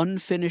an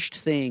unfinished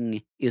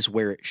thing is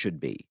where it should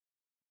be.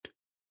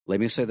 Let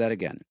me say that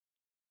again.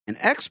 An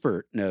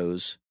expert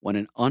knows when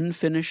an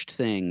unfinished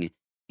thing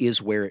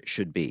is where it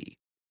should be.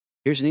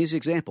 Here's an easy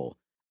example.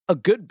 A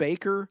good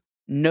baker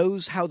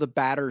knows how the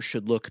batter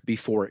should look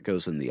before it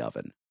goes in the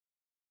oven.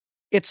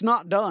 It's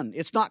not done.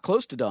 It's not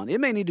close to done.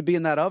 It may need to be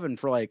in that oven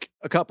for like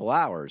a couple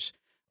hours,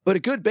 but a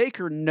good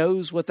baker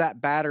knows what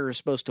that batter is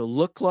supposed to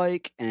look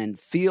like and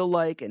feel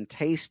like and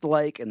taste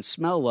like and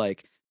smell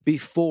like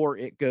before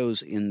it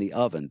goes in the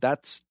oven.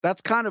 That's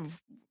kind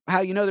of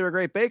how you know they're a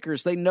great baker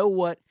is they know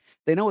what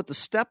the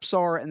steps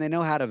are, and they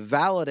know how to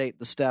validate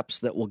the steps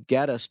that will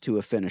get us to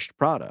a finished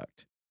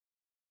product.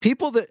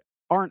 People that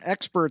aren't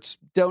experts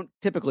don't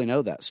typically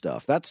know that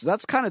stuff.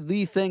 That's kind of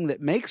the thing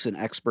that makes an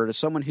expert, is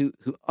someone who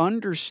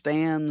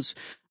understands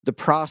the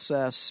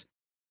process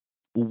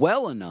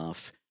well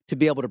enough to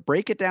be able to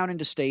break it down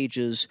into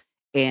stages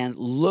and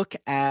look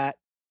at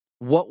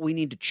what we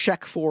need to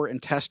check for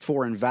and test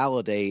for and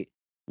validate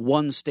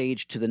one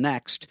stage to the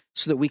next,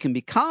 so that we can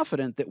be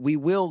confident that we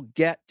will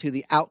get to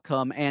the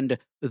outcome and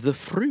the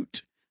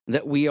fruit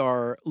that we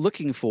are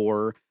looking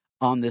for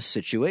on this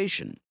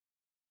situation.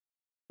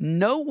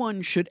 No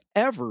one should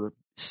ever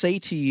say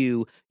to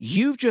you,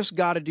 you've just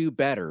got to do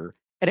better,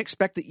 and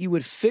expect that you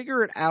would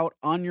figure it out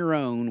on your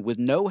own with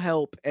no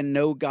help and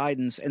no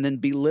guidance, and then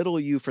belittle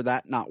you for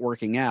that not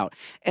working out.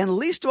 And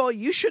least of all,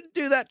 you shouldn't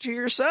do that to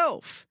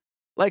yourself.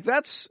 Like,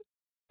 that's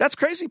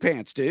crazy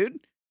pants, dude.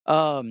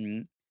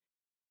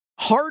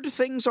 Hard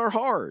things are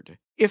hard.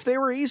 If they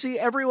were easy,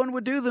 everyone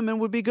would do them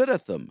and would be good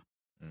at them.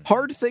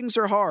 Hard things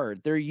are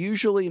hard. They're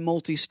usually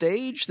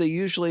multi-stage. They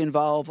usually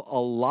involve a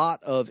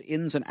lot of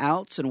ins and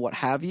outs and what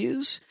have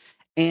yous.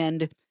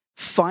 And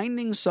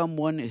finding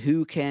someone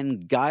who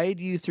can guide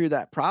you through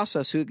that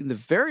process, who at the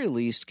very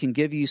least can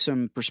give you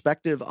some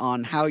perspective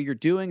on how you're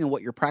doing and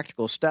what your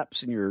practical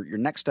steps and your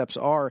next steps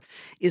are,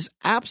 is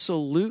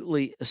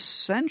absolutely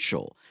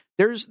essential.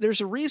 There's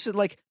a reason,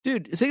 like,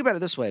 dude, think about it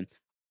this way.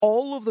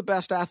 All of the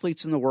best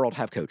athletes in the world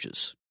have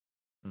coaches.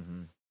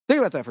 Mm-hmm. Think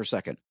about that for a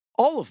second.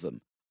 All of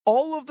them.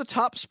 All of the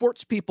top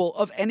sports people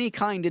of any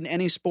kind in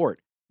any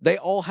sport, they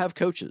all have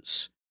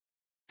coaches.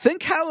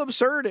 Think how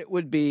absurd it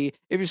would be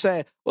if you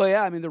say, well,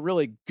 yeah, I mean, the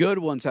really good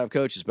ones have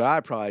coaches, but I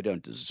probably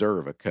don't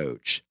deserve a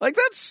coach. Like,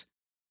 that's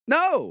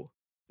no,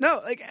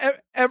 like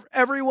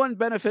everyone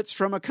benefits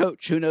from a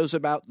coach who knows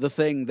about the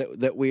thing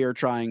that we are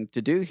trying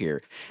to do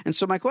here. And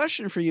so my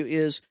question for you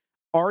is,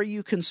 are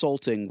you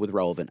consulting with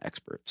relevant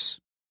experts?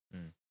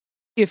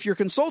 If you're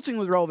consulting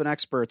with relevant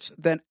experts,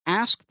 then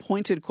ask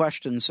pointed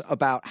questions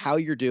about how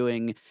you're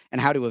doing and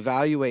how to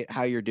evaluate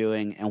how you're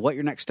doing and what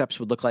your next steps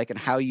would look like and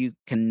how you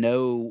can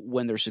know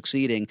when they're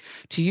succeeding.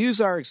 To use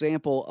our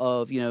example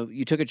of,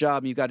 you took a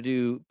job and you've got to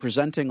do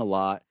presenting a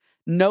lot.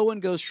 No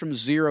one goes from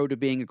zero to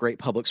being a great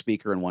public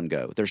speaker in one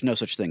go. There's no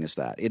such thing as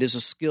that. It is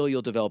a skill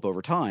you'll develop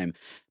over time.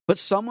 But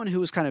someone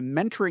who is kind of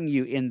mentoring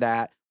you in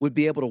that would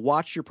be able to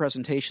watch your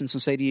presentations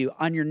and say to you,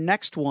 on your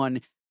next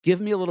one,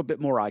 give me a little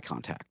bit more eye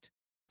contact.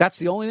 That's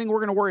the only thing we're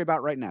going to worry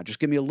about right now. Just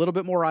give me a little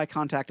bit more eye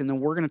contact, and then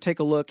we're going to take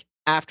a look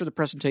after the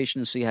presentation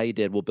and see how you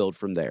did. We'll build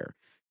from there,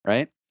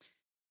 right?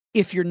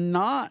 If you're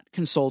not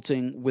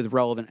consulting with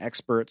relevant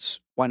experts,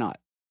 why not?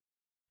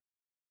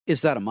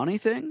 Is that a money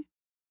thing?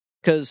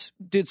 Because,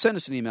 dude, send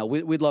us an email.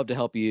 We'd love to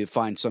help you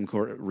find some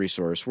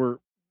resource. We're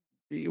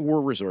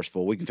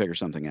resourceful. We can figure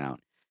something out.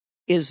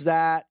 Is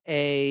that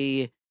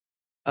a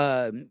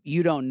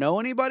you don't know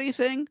anybody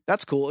thing?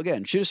 That's cool.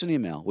 Again, shoot us an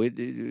email. We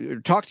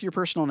talk to your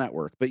personal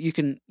network, but you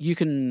can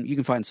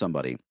find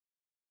somebody.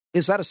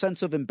 Is that a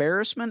sense of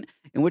embarrassment?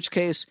 In which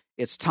case,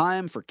 it's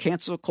time for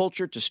cancel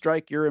culture to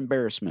strike your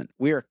embarrassment.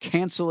 We are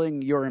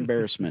canceling your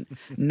embarrassment.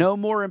 No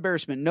more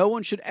embarrassment. No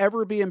one should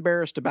ever be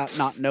embarrassed about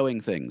not knowing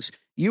things.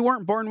 You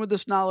weren't born with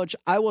this knowledge.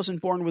 I wasn't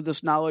born with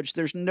this knowledge.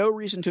 There's no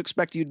reason to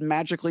expect you'd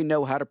magically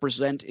know how to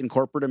present in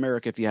corporate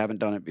America if you haven't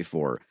done it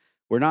before.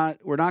 We're not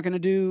going to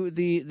do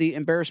the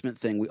embarrassment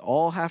thing. We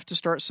all have to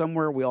start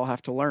somewhere. We all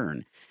have to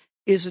learn.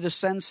 Is it a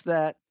sense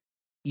that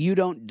you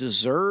don't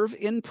deserve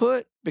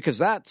input? Because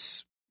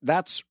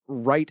that's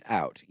right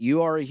out.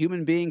 You are a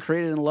human being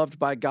created and loved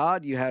by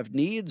God. You have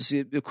needs.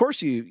 Of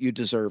course you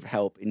deserve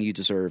help and you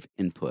deserve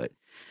input.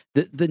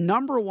 The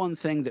number one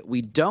thing that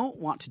we don't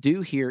want to do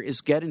here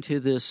is get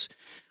into this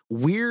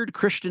weird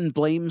Christian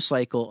blame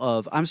cycle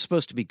of, I'm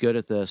supposed to be good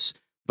at this,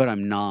 but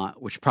I'm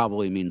not, which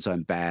probably means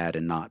I'm bad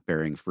and not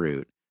bearing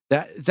fruit.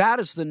 That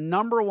is the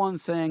number one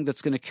thing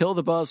that's going to kill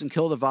the buzz and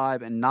kill the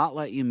vibe and not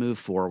let you move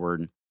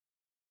forward.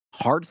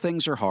 Hard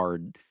things are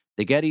hard.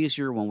 They get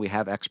easier when we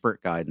have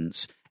expert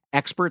guidance.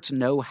 Experts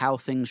know how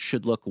things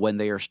should look when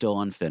they are still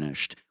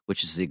unfinished,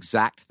 which is the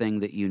exact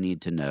thing that you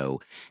need to know.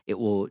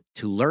 To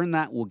learn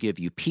that will give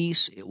you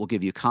peace. It will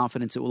give you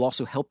confidence. It will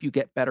also help you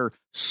get better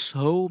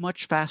so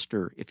much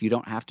faster if you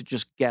don't have to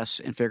just guess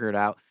and figure it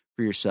out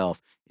for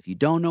yourself. If you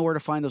don't know where to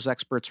find those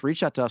experts,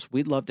 reach out to us.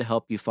 We'd love to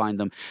help you find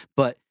them.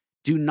 But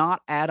do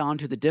not add on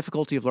to the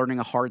difficulty of learning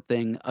a hard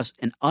thing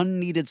an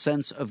unneeded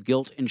sense of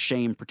guilt and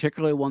shame,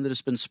 particularly one that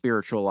has been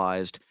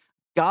spiritualized.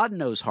 God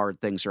knows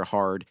hard things are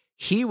hard.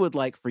 He would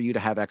like for you to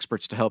have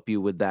experts to help you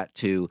with that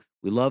too.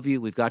 We love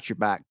you. We've got your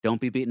back. Don't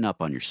be beaten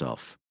up on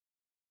yourself.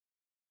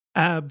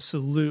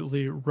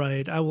 Absolutely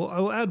right. I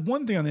will add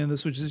one thing on the end of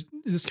this, which is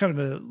just kind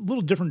of a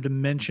little different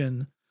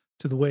dimension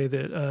to the way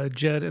that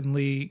Jed and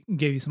Lee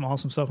gave you some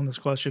awesome stuff on this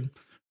question,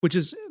 which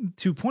is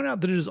to point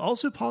out that it is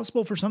also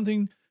possible for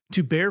something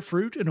to bear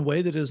fruit in a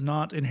way that is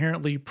not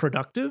inherently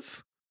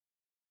productive.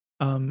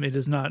 It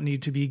does not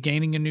need to be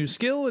gaining a new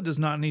skill. It does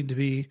not need to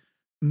be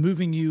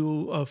moving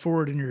you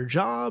forward in your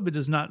job. It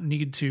does not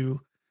need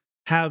to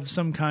have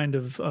some kind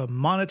of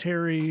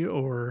monetary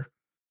or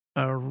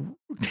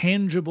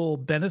tangible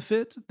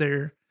benefit.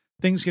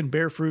 Things can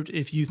bear fruit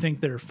if you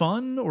think they're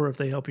fun, or if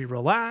they help you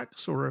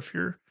relax, or if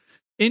you're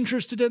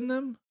interested in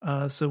them.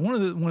 So one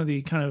of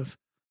the kind of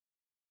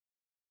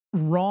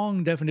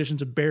wrong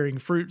definitions of bearing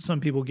fruit some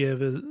people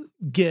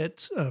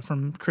get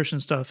from Christian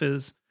stuff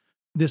is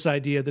this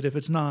idea that if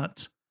it's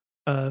not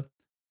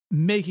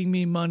making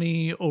me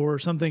money or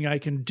something I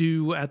can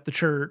do at the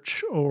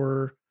church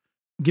or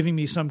giving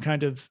me some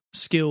kind of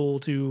skill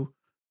to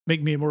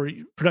make me a more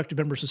productive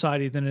member of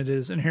society, then it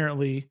is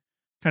inherently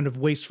kind of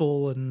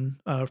wasteful and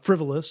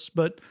frivolous.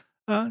 But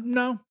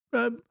no,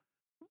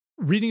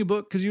 reading a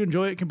book because you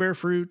enjoy it can bear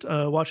fruit.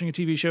 Watching a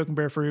TV show can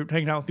bear fruit.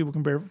 Hanging out with people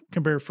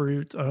can bear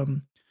fruit.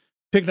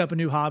 Picking up a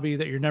new hobby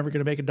that you're never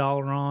going to make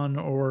 $1 on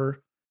or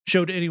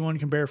show to anyone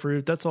can bear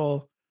fruit. That's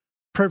all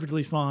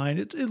perfectly fine.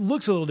 It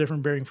looks a little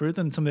different bearing fruit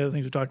than some of the other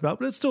things we talked about,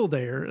 but it's still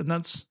there. And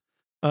that's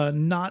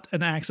not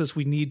an axis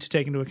we need to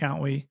take into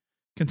account when we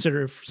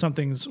consider if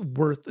something's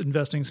worth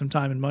investing some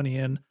time and money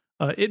in.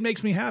 It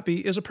makes me happy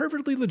is a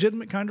perfectly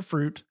legitimate kind of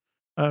fruit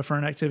for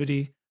an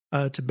activity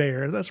to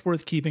bear. That's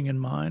worth keeping in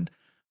mind.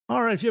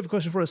 All right, if you have a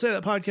question for us, say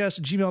that podcast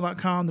at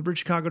gmail.com,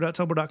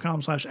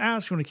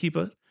 thebridgechicago.tumblr.com/ask. You want to keep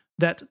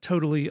that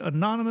totally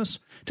anonymous.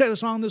 Take the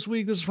song this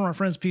week. This is from our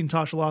friends Pete and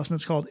Tasha Lawson.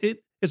 It's called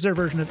It. It's their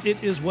version of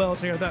It Is Well.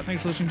 Take out that.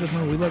 Thanks for listening,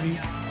 gentlemen. We love you.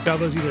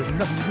 God loves you. There's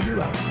nothing you can do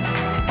about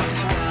it.